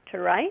to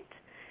write.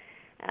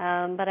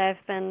 But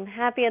I've been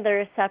happy at the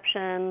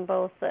reception,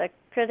 both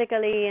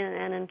critically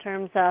and in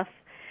terms of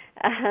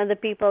the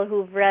people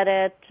who've read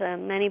it.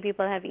 Many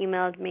people have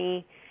emailed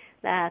me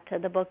that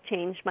the book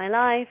changed my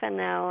life, and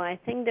now I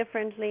think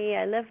differently,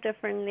 I live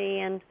differently,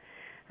 and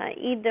I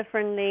eat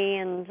differently,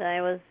 and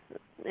I was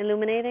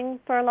illuminating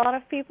for a lot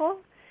of people,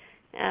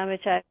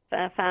 which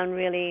I've found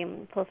really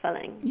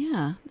fulfilling.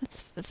 Yeah,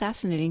 that's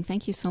fascinating.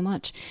 Thank you so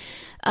much.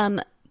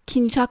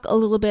 Can you talk a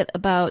little bit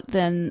about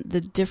then the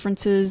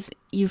differences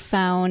you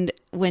found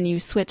when you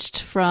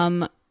switched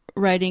from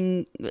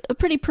writing a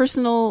pretty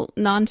personal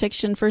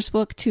nonfiction first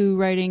book to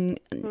writing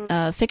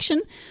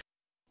fiction?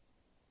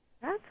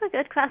 That's a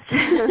good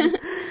question.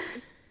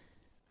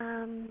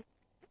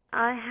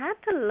 I had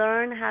to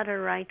learn how to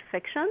write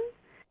fiction.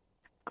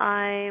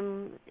 I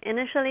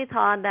initially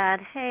thought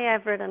that, hey,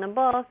 I've written a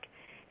book,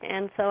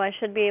 and so I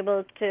should be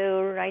able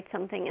to write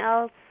something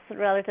else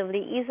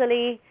relatively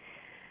easily.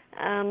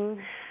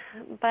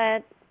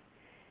 But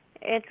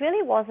it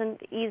really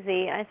wasn't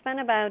easy. I spent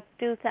about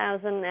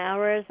 2,000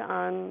 hours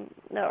on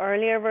the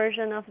earlier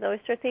version of the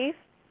Oyster Thief,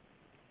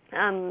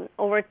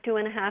 over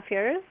 2.5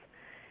 years.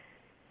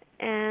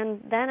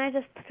 And then I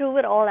just threw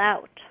it all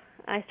out.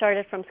 I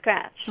started from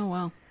scratch. Oh,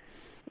 wow.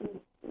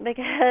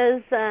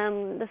 Because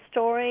the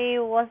story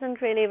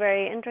wasn't really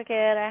very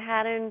intricate. I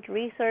hadn't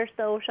researched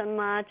the ocean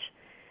much.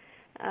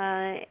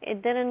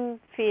 It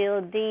didn't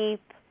feel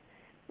deep.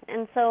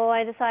 And so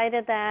I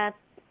decided that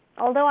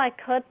although I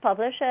could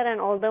publish it, and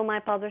although my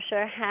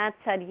publisher had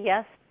said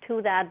yes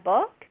to that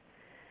book,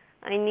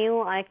 I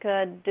knew I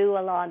could do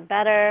a lot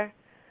better.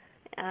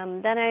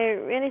 Then I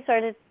really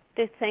started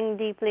to think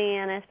deeply,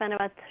 and I spent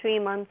about 3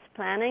 months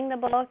planning the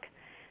book,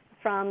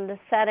 from the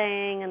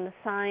setting and the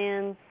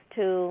science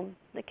to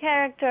the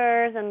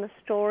characters and the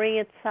story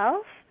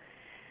itself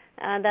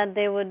that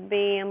they would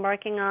be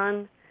embarking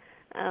on.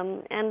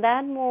 And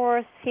that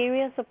more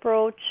serious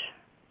approach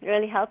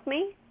really helped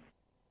me.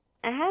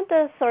 I had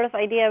this sort of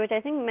idea, which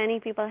I think many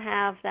people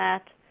have,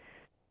 that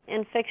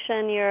in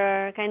fiction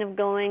you're kind of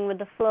going with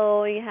the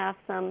flow. You have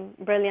some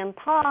brilliant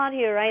thought,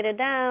 you write it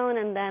down,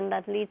 and then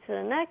that leads to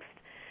the next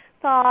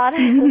thought.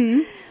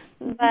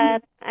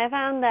 But I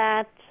found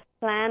that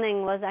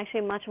planning was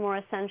actually much more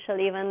essential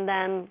even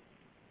than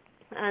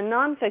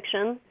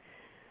nonfiction,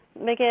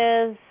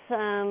 because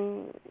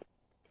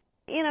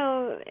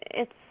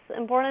it's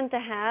important to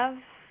have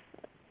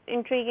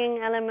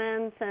intriguing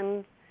elements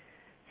and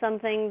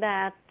something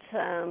that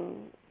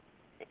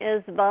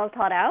is well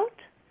thought out.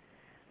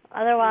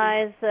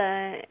 Otherwise,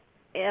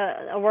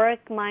 a work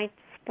might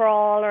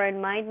sprawl, or it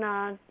might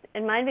not.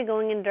 It might be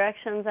going in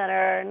directions that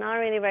are not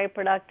really very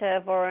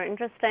productive or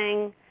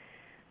interesting.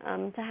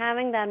 So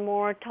having that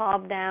more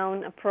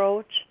top-down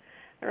approach,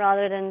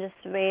 rather than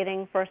just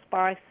waiting for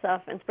sparks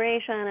of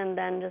inspiration and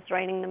then just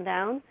writing them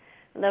down,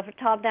 the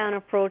top-down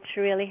approach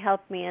really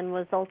helped me and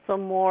was also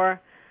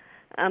more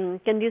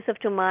conducive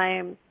to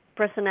my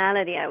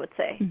personality, I would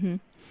say. Mm-hmm.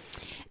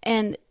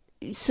 And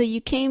so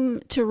you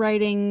came to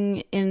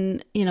writing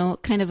in,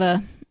 kind of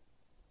a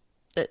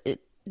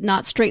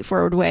not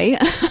straightforward way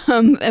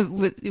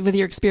with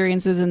your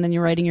experiences, and then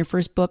you're writing your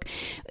first book.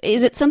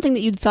 Is it something that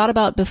you'd thought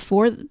about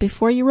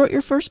before you wrote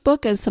your first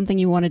book as something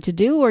you wanted to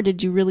do, or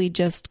did you really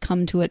just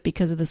come to it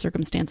because of the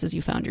circumstances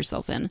you found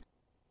yourself in?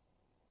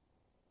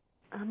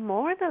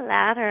 More the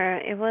latter.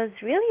 It was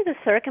really the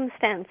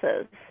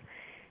circumstances.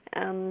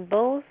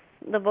 Both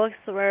the books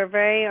were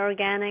very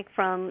organic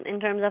in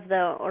terms of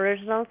the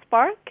original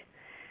spark.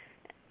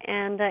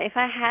 And if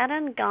I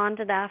hadn't gone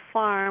to that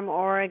farm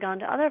or gone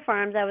to other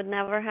farms, I would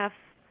never have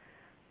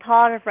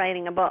thought of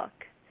writing a book.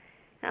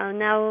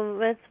 Now,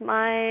 with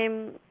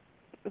my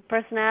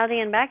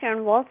personality and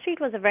background, Wall Street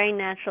was a very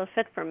natural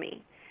fit for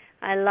me.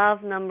 I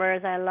love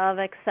numbers, I love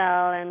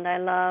Excel, and I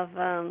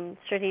love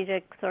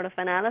strategic sort of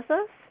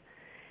analysis,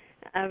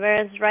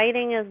 whereas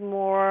writing is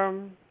more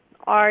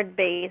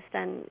art-based,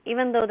 and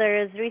even though there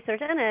is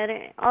research in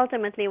it,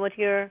 ultimately what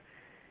you're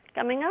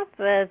coming up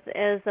with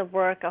is a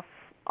work of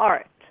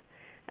art,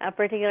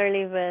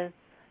 particularly with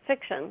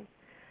fiction.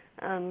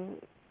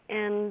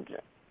 And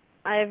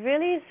I've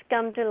really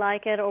come to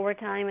like it over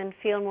time and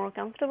feel more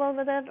comfortable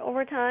with it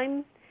over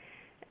time.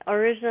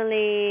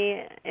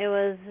 Originally, it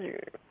was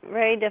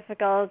very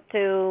difficult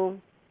to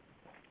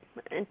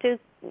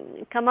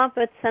come up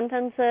with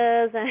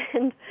sentences,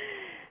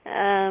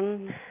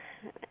 and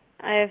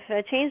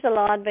I've changed a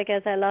lot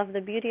because I love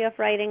the beauty of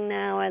writing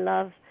now. I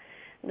love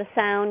the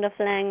sound of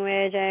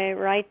language. I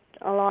write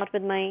a lot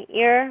with my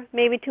ear,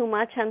 maybe too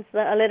much, hence the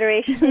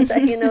alliterations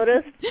that you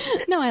noticed.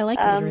 No, I like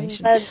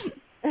alliteration.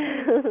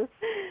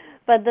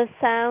 But the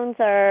sounds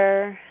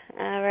are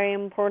very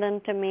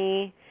important to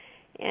me,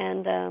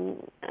 and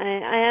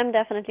I am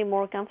definitely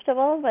more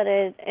comfortable, but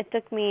it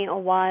took me a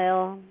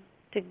while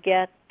to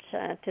get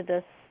to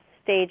this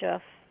stage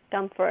of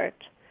comfort.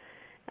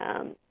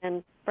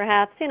 And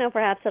perhaps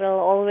it'll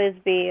always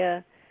be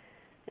a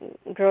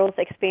growth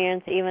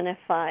experience, even if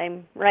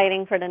I'm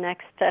writing for the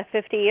next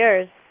 50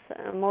 years.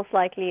 Most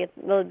likely it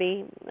will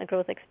be a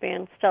growth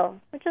experience still,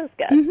 which is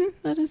good. Mm-hmm,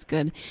 that is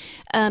good.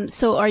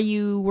 So are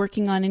you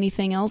working on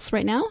anything else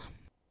right now?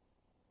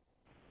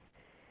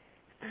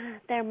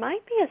 There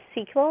might be a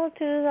sequel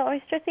to The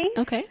Oyster Thief.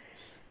 Okay.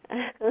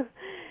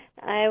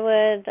 I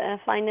would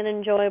find it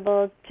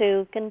enjoyable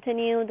to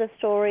continue the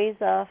stories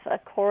of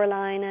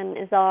Coraline and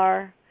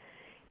Izar.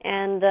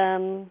 And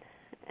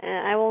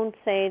I won't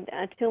say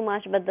too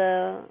much, but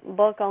the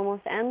book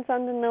almost ends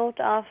on the note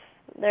of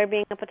there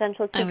being a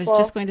potential sequel. I was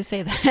just going to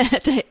say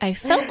that. I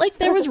felt like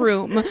there was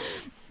room.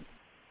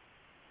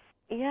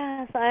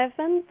 Yes, I've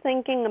been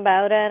thinking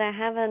about it. I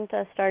haven't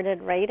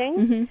started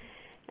writing.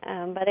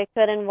 but it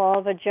could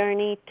involve a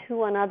journey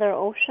to another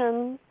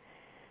ocean.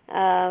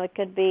 It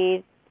could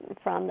be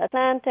from the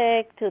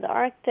Atlantic to the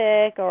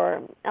Arctic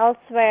or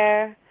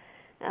elsewhere,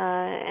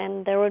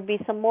 and there would be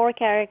some more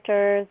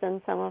characters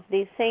and some of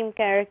these same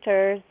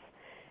characters.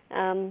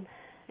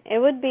 It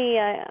would be,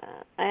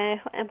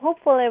 I'm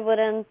hopeful it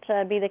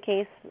wouldn't be the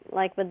case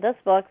like with this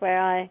book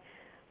where I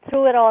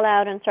threw it all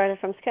out and started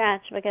from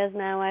scratch, because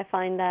now I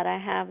find that I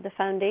have the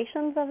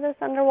foundations of this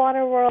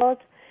underwater world,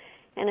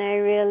 and I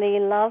really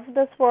love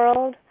this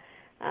world.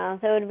 So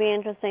it would be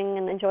interesting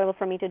and enjoyable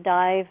for me to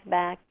dive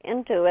back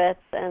into it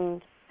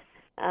and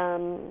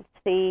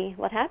see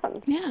what happens.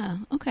 Yeah,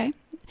 okay.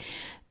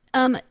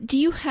 Do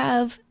you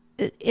have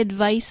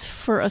advice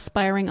for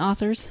aspiring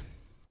authors?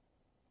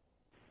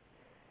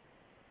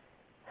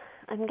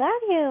 I'm glad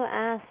you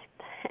asked,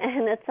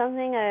 and it's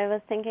something I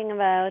was thinking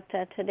about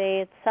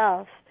today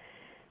itself,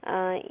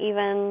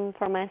 even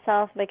for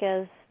myself,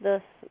 because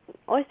this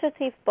Oyster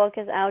Thief book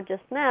is out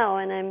just now,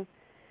 and I'm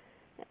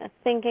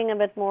thinking a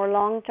bit more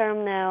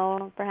long-term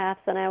now, perhaps,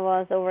 than I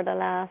was over the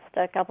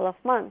last couple of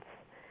months.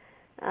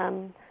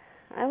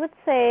 I would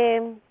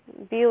say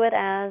view it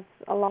as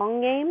a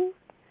long game.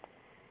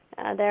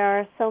 There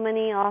are so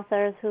many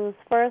authors whose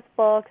first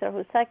books or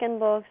whose second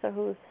books or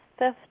whose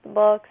fifth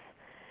books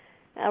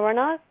were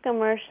not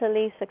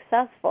commercially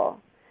successful,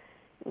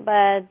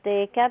 but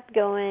they kept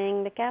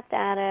going, they kept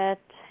at it,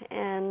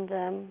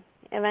 and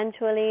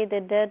eventually they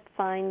did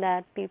find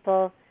that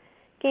people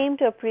came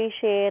to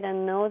appreciate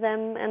and know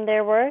them and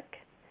their work.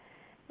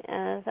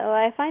 So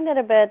I find it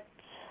a bit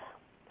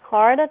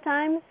hard at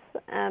times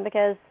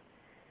because,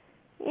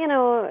 you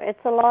know,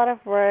 it's a lot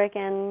of work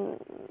and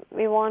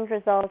we want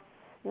results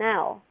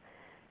now,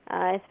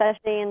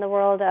 especially in the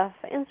world of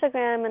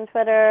Instagram and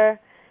Twitter,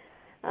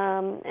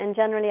 and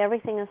generally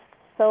everything is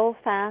so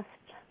fast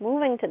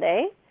moving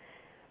today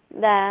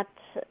that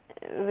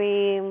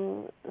we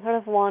sort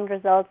of want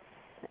results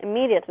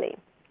immediately.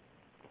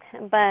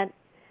 But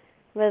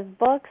with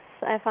books,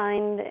 I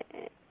find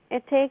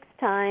it takes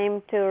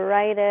time to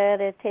write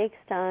it, it takes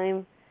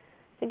time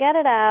to get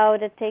it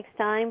out, it takes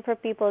time for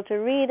people to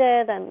read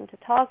it and to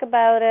talk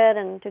about it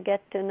and to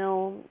get to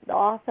know the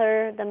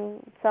author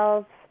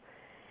themselves.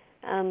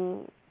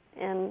 And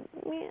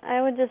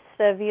I would just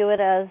view it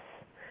as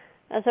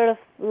a sort of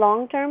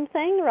long-term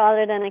thing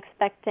rather than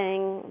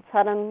expecting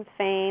sudden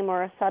fame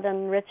or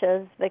sudden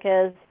riches,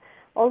 because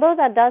although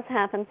that does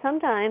happen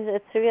sometimes,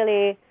 it's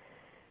really a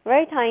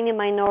very tiny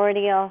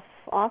minority of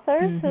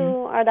authors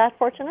who are that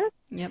fortunate.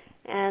 Yep.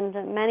 And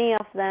many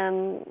of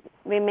them,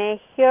 we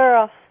may hear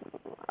of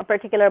a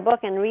particular book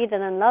and read it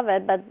and love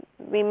it, but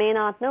we may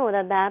not know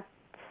that that's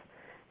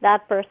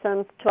that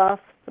person's 12th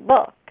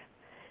book.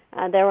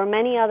 There were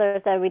many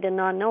others that we did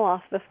not know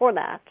of before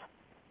that.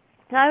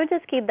 So I would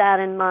just keep that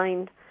in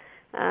mind,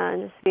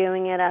 just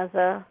viewing it as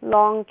a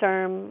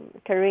long-term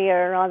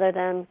career rather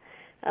than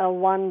a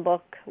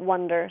one-book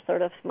wonder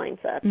sort of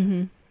mindset.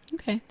 Mm-hmm.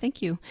 Okay,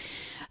 thank you.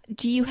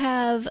 Do you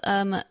have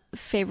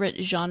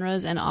favorite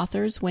genres and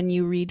authors when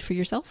you read for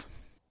yourself?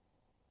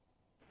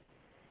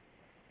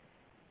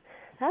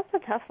 That's a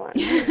tough one.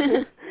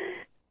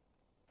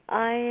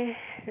 I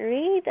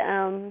read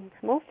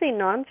mostly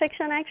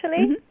nonfiction,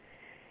 actually,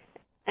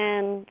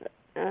 and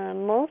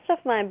most of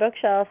my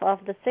bookshelf,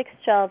 of the 6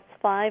 shelves,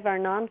 5 are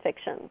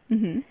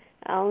nonfiction.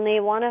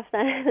 Only one of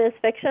them is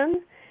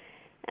fiction.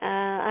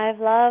 I've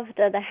loved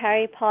the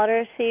Harry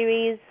Potter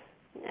series.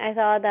 I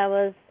thought that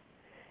was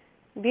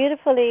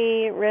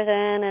beautifully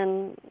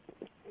written,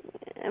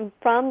 and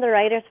from the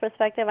writer's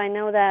perspective, I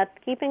know that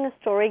keeping a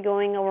story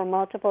going over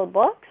multiple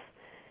books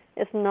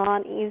is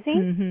not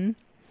easy.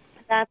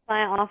 That's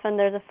why often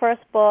there's a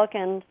first book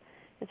and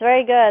it's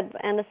very good,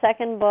 and the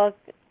second book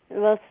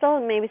will still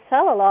maybe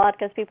sell a lot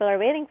because people are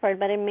waiting for it,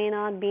 but it may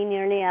not be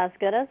nearly as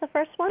good as the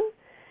first one.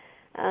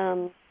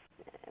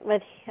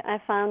 But I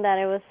found that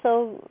it was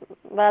so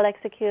well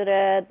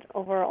executed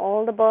over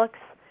all the books.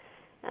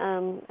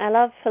 I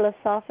love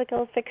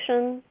philosophical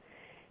fiction.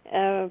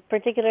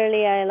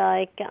 Particularly, I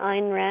like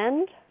Ayn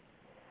Rand.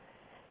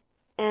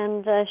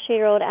 And she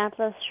wrote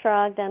Atlas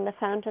Shrugged and The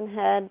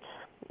Fountainhead.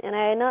 And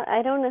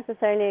I don't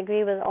necessarily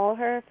agree with all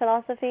her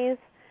philosophies.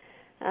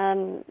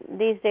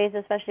 These days,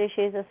 especially,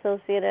 she's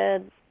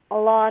associated a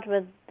lot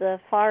with the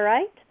far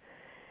right.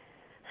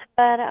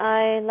 But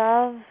I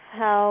love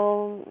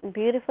how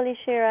beautifully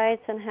she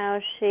writes and how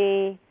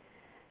she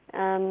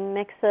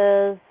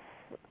mixes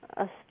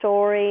a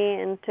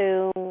story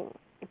into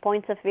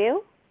points of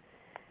view.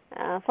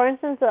 For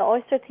instance, the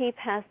Oyster Thief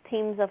has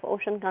themes of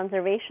ocean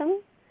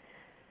conservation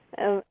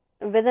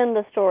within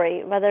the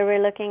story, whether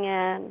we're looking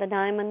at the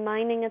diamond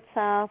mining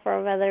itself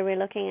or whether we're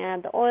looking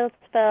at the oil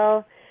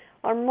spill,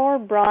 or more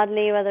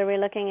broadly, whether we're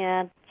looking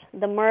at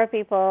the mer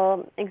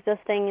people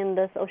existing in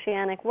this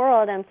oceanic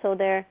world, and so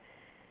their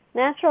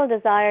natural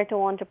desire to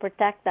want to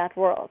protect that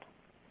world.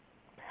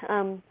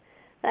 And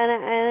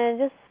I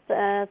just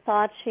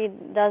thought she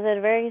does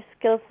it very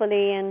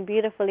skillfully and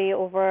beautifully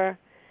over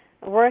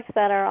works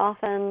that are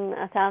often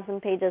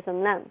 1,000 pages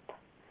in length.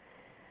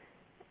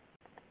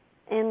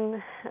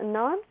 In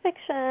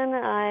nonfiction,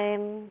 I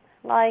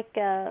like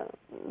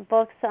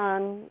books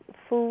on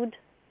food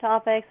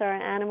topics or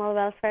animal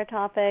welfare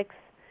topics.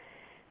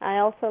 I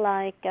also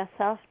like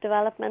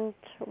self-development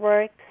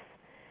works,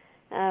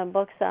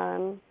 books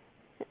on,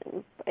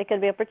 it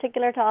could be a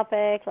particular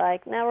topic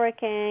like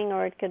networking,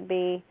 or it could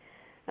be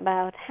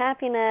about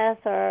happiness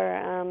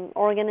or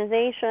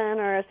organization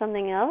or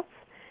something else.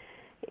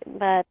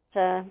 But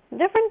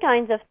different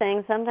kinds of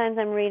things. Sometimes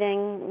I'm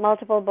reading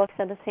multiple books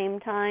at the same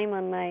time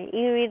on my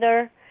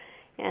e-reader,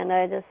 and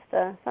I just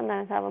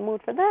sometimes have a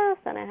mood for this,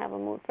 and I have a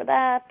mood for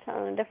that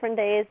on different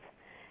days.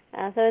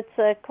 So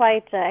it's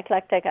quite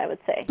eclectic, I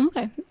would say.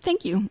 Okay,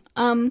 thank you.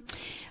 I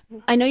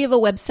know you have a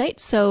website,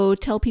 so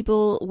tell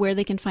people where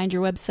they can find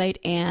your website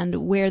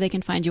and where they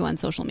can find you on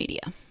social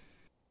media.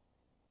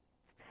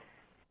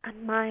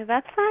 My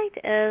website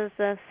is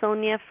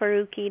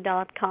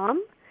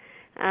soniafaruqi.com.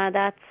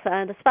 That's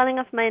the spelling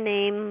of my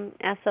name,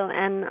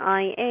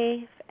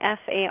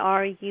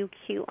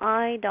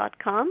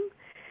 SONIAFARUQI.com.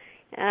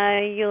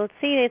 You'll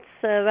see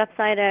it's a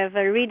website I've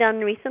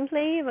redone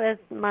recently with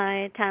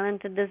my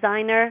talented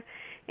designer.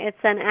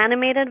 It's an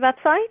animated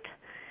website,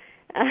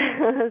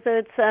 so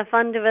it's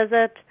fun to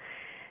visit.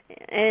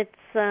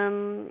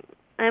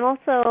 I'm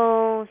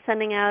also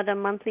sending out a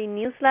monthly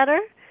newsletter,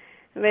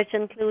 which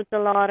includes a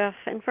lot of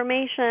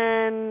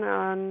information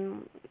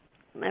on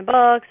my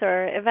books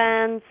or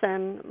events,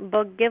 and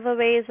book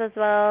giveaways as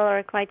well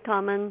are quite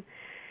common,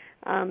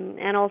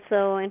 and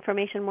also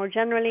information more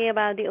generally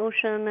about the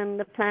ocean and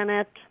the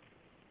planet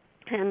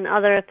and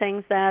other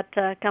things that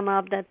come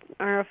up that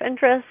are of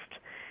interest.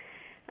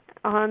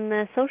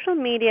 On social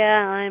media,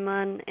 I'm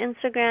on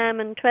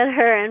Instagram and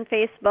Twitter and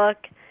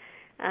Facebook.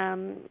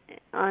 On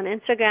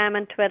Instagram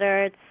and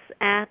Twitter, it's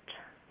at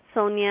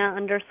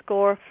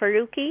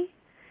Sonia_Faruqi.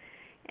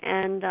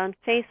 And on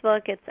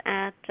Facebook, it's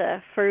at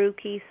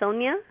Faruqi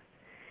Sonia.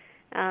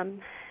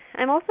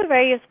 I'm also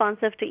very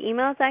responsive to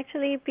emails,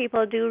 actually.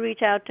 People do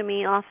reach out to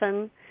me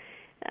often.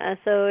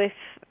 So if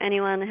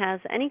anyone has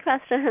any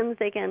questions,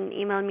 they can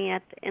email me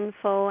at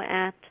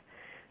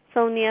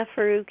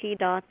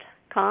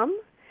info@soniafaruqi.com.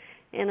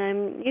 And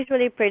I'm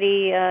usually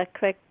pretty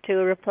quick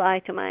to reply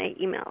to my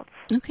emails.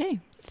 Okay,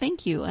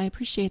 thank you. I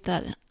appreciate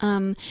that.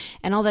 And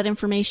all that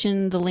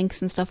information, the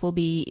links and stuff will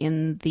be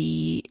in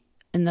the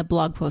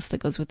blog post that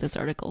goes with this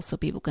article, so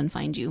people can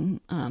find you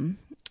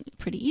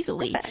pretty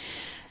easily. Perfect.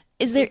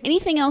 Is there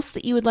anything else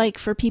that you would like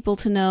for people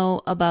to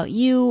know about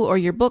you or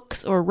your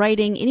books or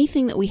writing,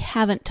 anything that we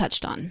haven't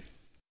touched on?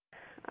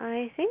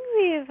 I think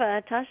we've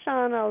touched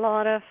on a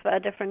lot of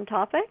different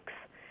topics.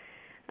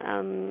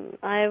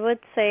 I would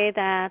say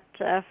that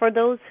for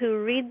those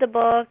who read the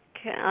book,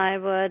 I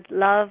would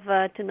love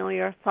to know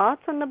your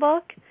thoughts on the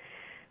book.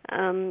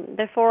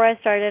 Before I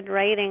started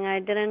writing, I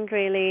didn't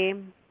really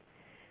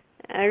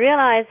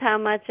realize how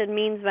much it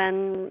means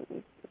when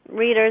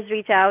readers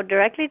reach out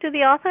directly to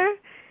the author.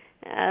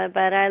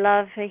 But I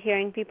love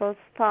hearing people's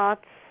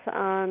thoughts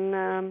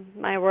on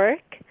my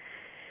work.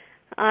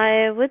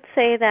 I would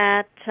say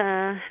that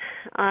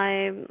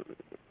I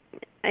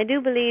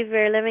do believe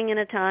we're living in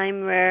a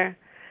time where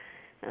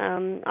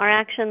our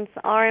actions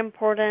are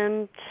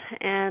important,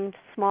 and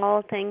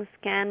small things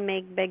can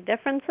make big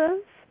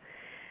differences.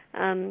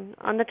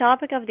 On the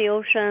topic of the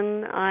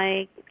ocean,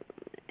 I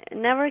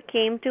never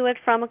came to it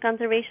from a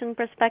conservation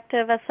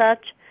perspective as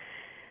such,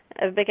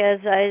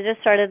 because I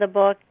just started the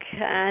book,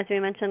 as we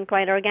mentioned,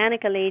 quite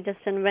organically, just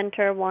in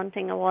winter,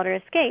 wanting a water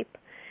escape.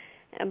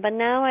 But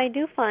now I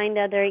do find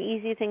that there are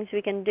easy things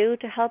we can do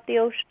to help the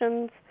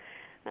oceans,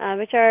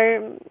 which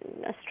are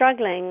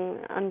struggling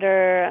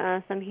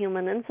under some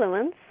human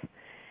influence.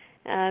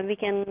 We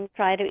can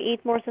try to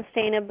eat more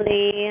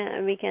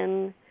sustainably. We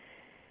can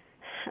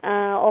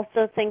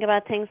also think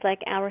about things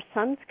like our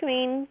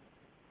sunscreen.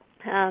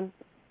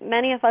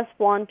 Many of us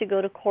want to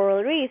go to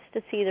coral reefs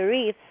to see the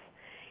reefs,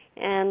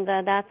 and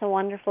that's a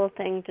wonderful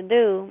thing to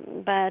do.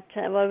 But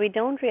what we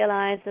don't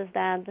realize is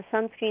that the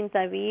sunscreens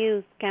that we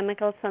use,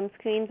 chemical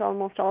sunscreens,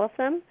 almost all of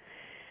them,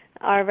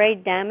 are very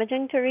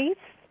damaging to reefs.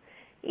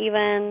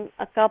 Even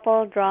a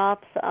couple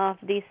drops of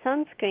these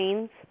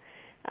sunscreens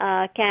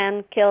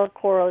can kill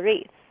coral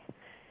reefs.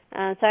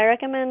 So I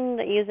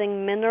recommend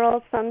using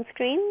mineral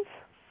sunscreens.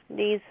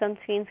 These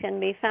sunscreens can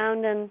be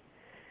found in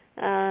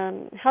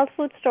health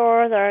food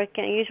stores, or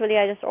usually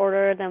I just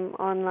order them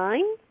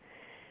online.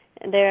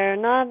 They're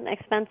not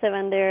expensive,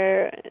 and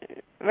they're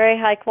very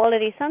high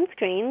quality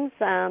sunscreens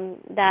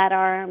that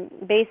are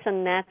based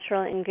on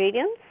natural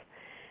ingredients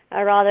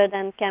rather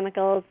than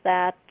chemicals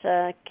that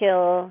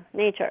kill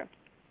nature.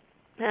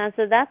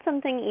 So that's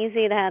something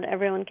easy that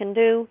everyone can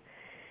do.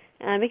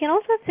 We can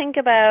also think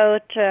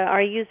about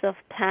our use of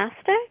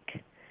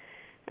plastic.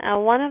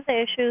 One of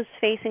the issues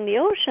facing the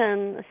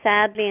ocean,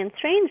 sadly and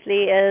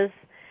strangely, is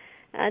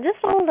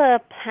just all the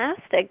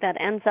plastic that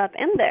ends up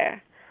in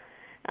there.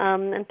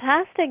 And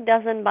plastic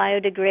doesn't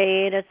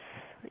biodegrade. It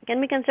can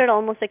be considered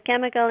almost a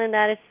chemical in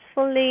that it's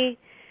fully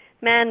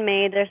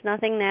man-made. There's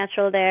nothing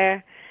natural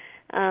there.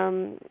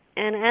 And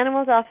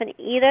animals often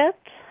eat it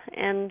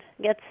and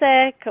get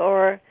sick,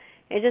 or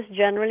It just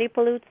generally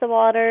pollutes the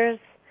waters.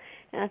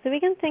 So we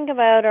can think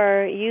about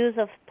our use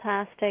of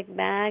plastic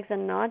bags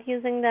and not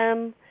using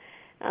them,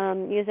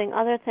 using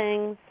other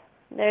things.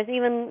 There's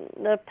even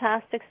the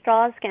plastic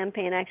straws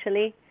campaign,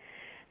 actually,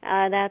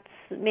 that's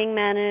being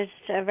managed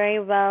very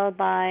well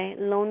by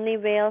Lonely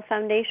Whale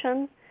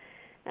Foundation,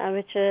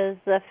 which is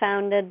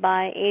founded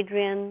by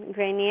Adrian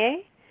Grenier,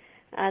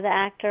 the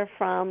actor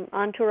from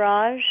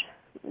Entourage,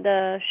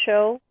 the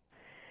show,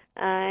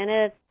 and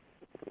it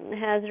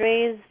has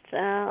raised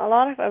a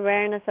lot of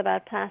awareness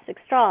about plastic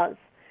straws.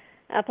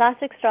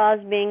 Plastic straws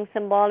being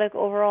symbolic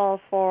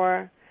overall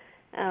for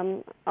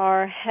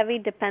our heavy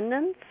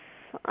dependence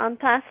on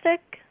plastic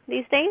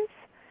these days.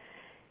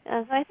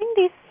 So I think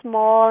these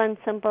small and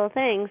simple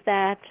things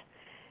that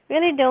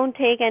really don't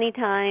take any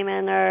time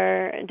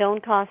and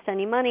don't cost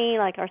any money,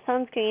 like our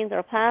sunscreens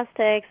or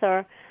plastics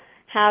or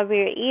how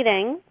we're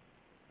eating,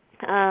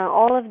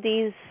 all of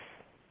these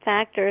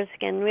factors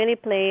can really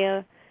play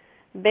a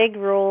big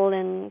role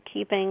in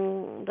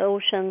keeping the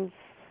oceans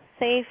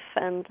safe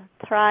and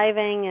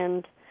thriving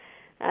and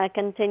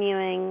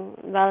continuing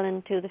well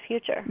into the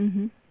future.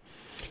 Mm-hmm.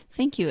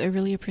 Thank you. I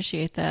really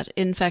appreciate that.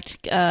 In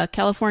fact,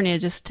 California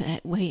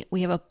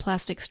we have a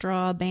plastic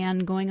straw ban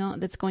going on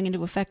that's going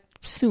into effect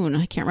soon.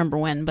 I can't remember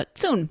when, but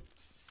soon.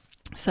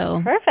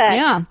 So perfect.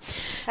 Yeah.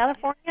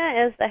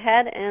 California is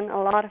ahead in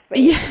a lot of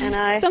ways. Yes, and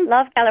I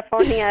love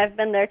California. I've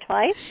been there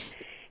twice.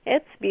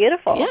 It's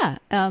beautiful. Yeah.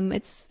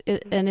 It's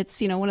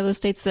one of those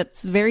states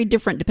that's very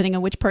different depending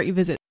on which part you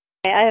visit.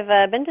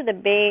 I've been to the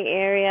Bay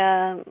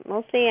Area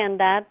mostly in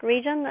that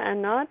region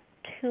and not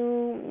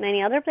too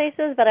many other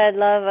places, but I'd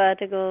love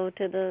to go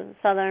to the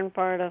southern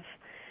part of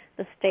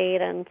the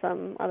state and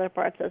some other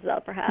parts as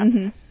well, perhaps.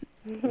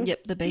 Mm-hmm.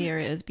 Yep, the Bay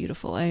Area is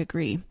beautiful. I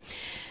agree.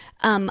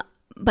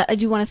 But I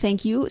do want to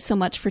thank you so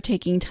much for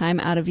taking time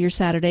out of your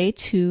Saturday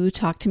to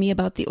talk to me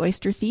about The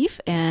Oyster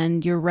Thief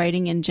and your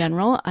writing in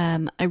general.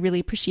 I really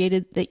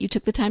appreciated that you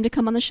took the time to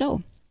come on the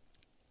show.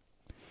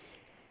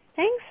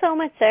 Thanks so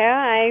much, Sarah.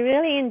 I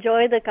really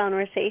enjoyed the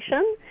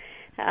conversation.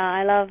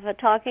 I love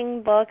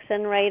talking books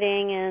and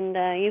writing,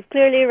 and you've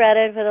clearly read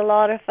it with a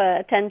lot of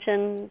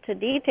attention to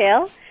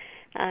detail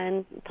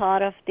and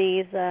thought of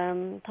these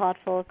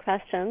thoughtful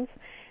questions.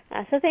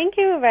 So thank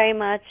you very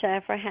much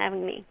for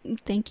having me.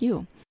 Thank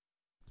you.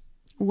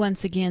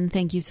 Once again,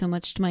 thank you so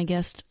much to my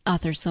guest,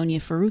 author Sonia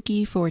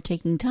Faruqi, for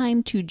taking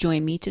time to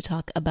join me to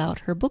talk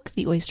about her book,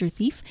 The Oyster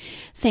Thief.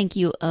 Thank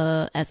you,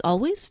 as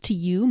always, to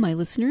you, my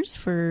listeners,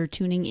 for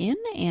tuning in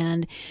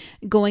and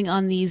going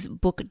on these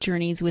book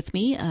journeys with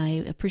me.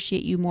 I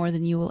appreciate you more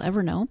than you will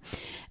ever know.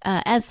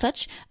 As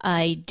such,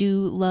 I do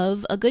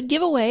love a good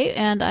giveaway,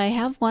 and I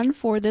have one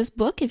for this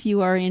book. If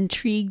you are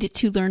intrigued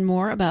to learn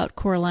more about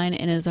Coraline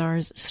and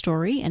Azar's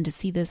story and to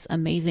see this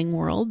amazing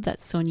world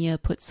that Sonia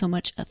put so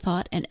much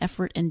thought and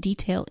effort and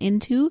detail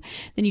into,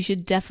 then you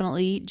should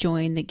definitely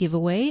join the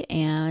giveaway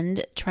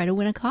and try to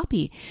win a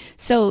copy.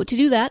 So to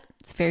do that,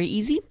 it's very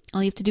easy.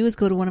 All you have to do is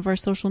go to one of our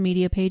social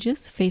media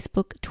pages,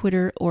 Facebook,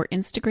 Twitter, or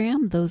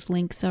Instagram. Those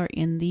links are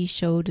in the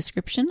show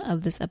description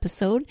of this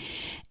episode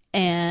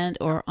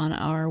or on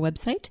our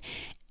website.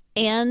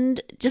 And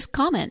just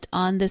comment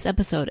on this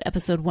episode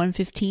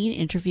 115,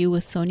 interview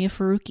with Sonia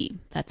Faruqi.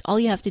 That's all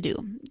you have to do.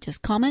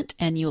 Just comment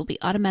and you will be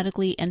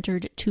automatically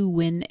entered to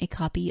win a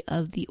copy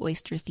of The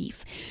Oyster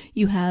Thief.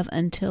 You have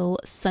until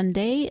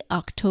Sunday,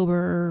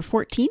 October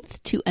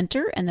 14th to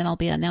enter, and then I'll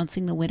be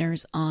announcing the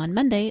winners on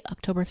Monday,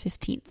 October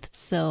 15th.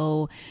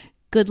 So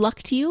good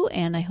luck to you,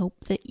 and I hope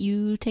that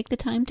you take the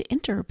time to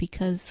enter,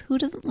 because who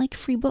doesn't like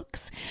free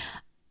books?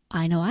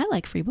 I know I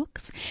like free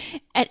books.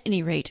 At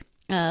any rate,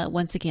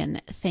 once again,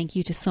 thank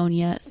you to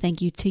Sonia.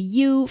 Thank you to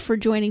you for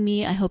joining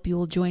me. I hope you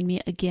will join me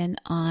again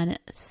on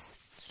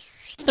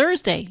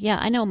Thursday. Yeah,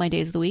 I know my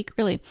days of the week,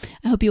 really.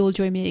 I hope you will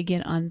join me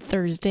again on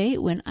Thursday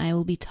when I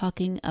will be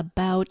talking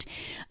about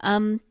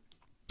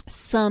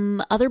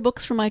some other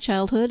books from my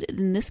childhood.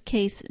 In this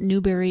case,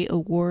 Newbery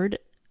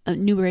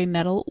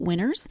Medal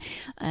winners.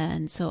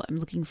 And so I'm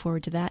looking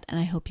forward to that, and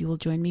I hope you will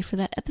join me for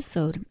that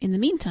episode. In the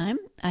meantime,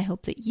 I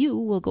hope that you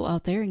will go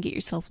out there and get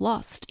yourself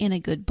lost in a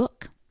good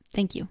book.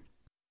 Thank you.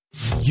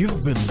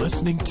 You've been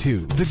listening to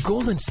the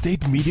Golden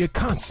State Media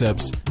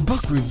Concepts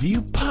Book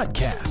Review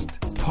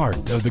Podcast, part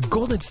of the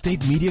Golden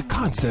State Media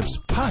Concepts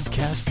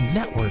Podcast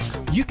Network.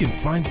 You can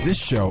find this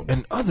show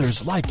and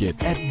others like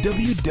it at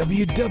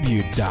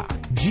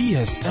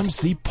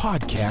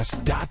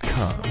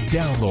www.gsmcpodcast.com.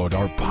 Download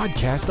our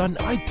podcast on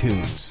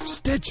iTunes,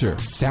 Stitcher,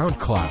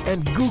 SoundCloud,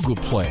 and Google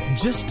Play.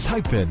 Just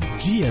type in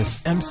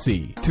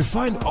GSMC to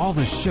find all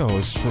the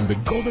shows from the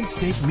Golden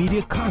State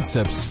Media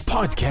Concepts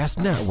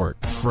Podcast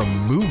Network, from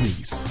movies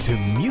to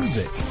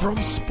music,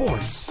 from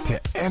sports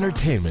to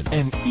entertainment,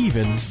 and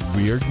even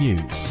weird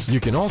news. You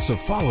can also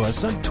follow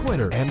us on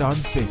Twitter and on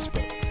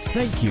Facebook.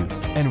 Thank you,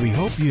 and we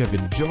hope you have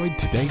enjoyed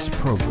today's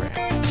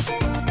program.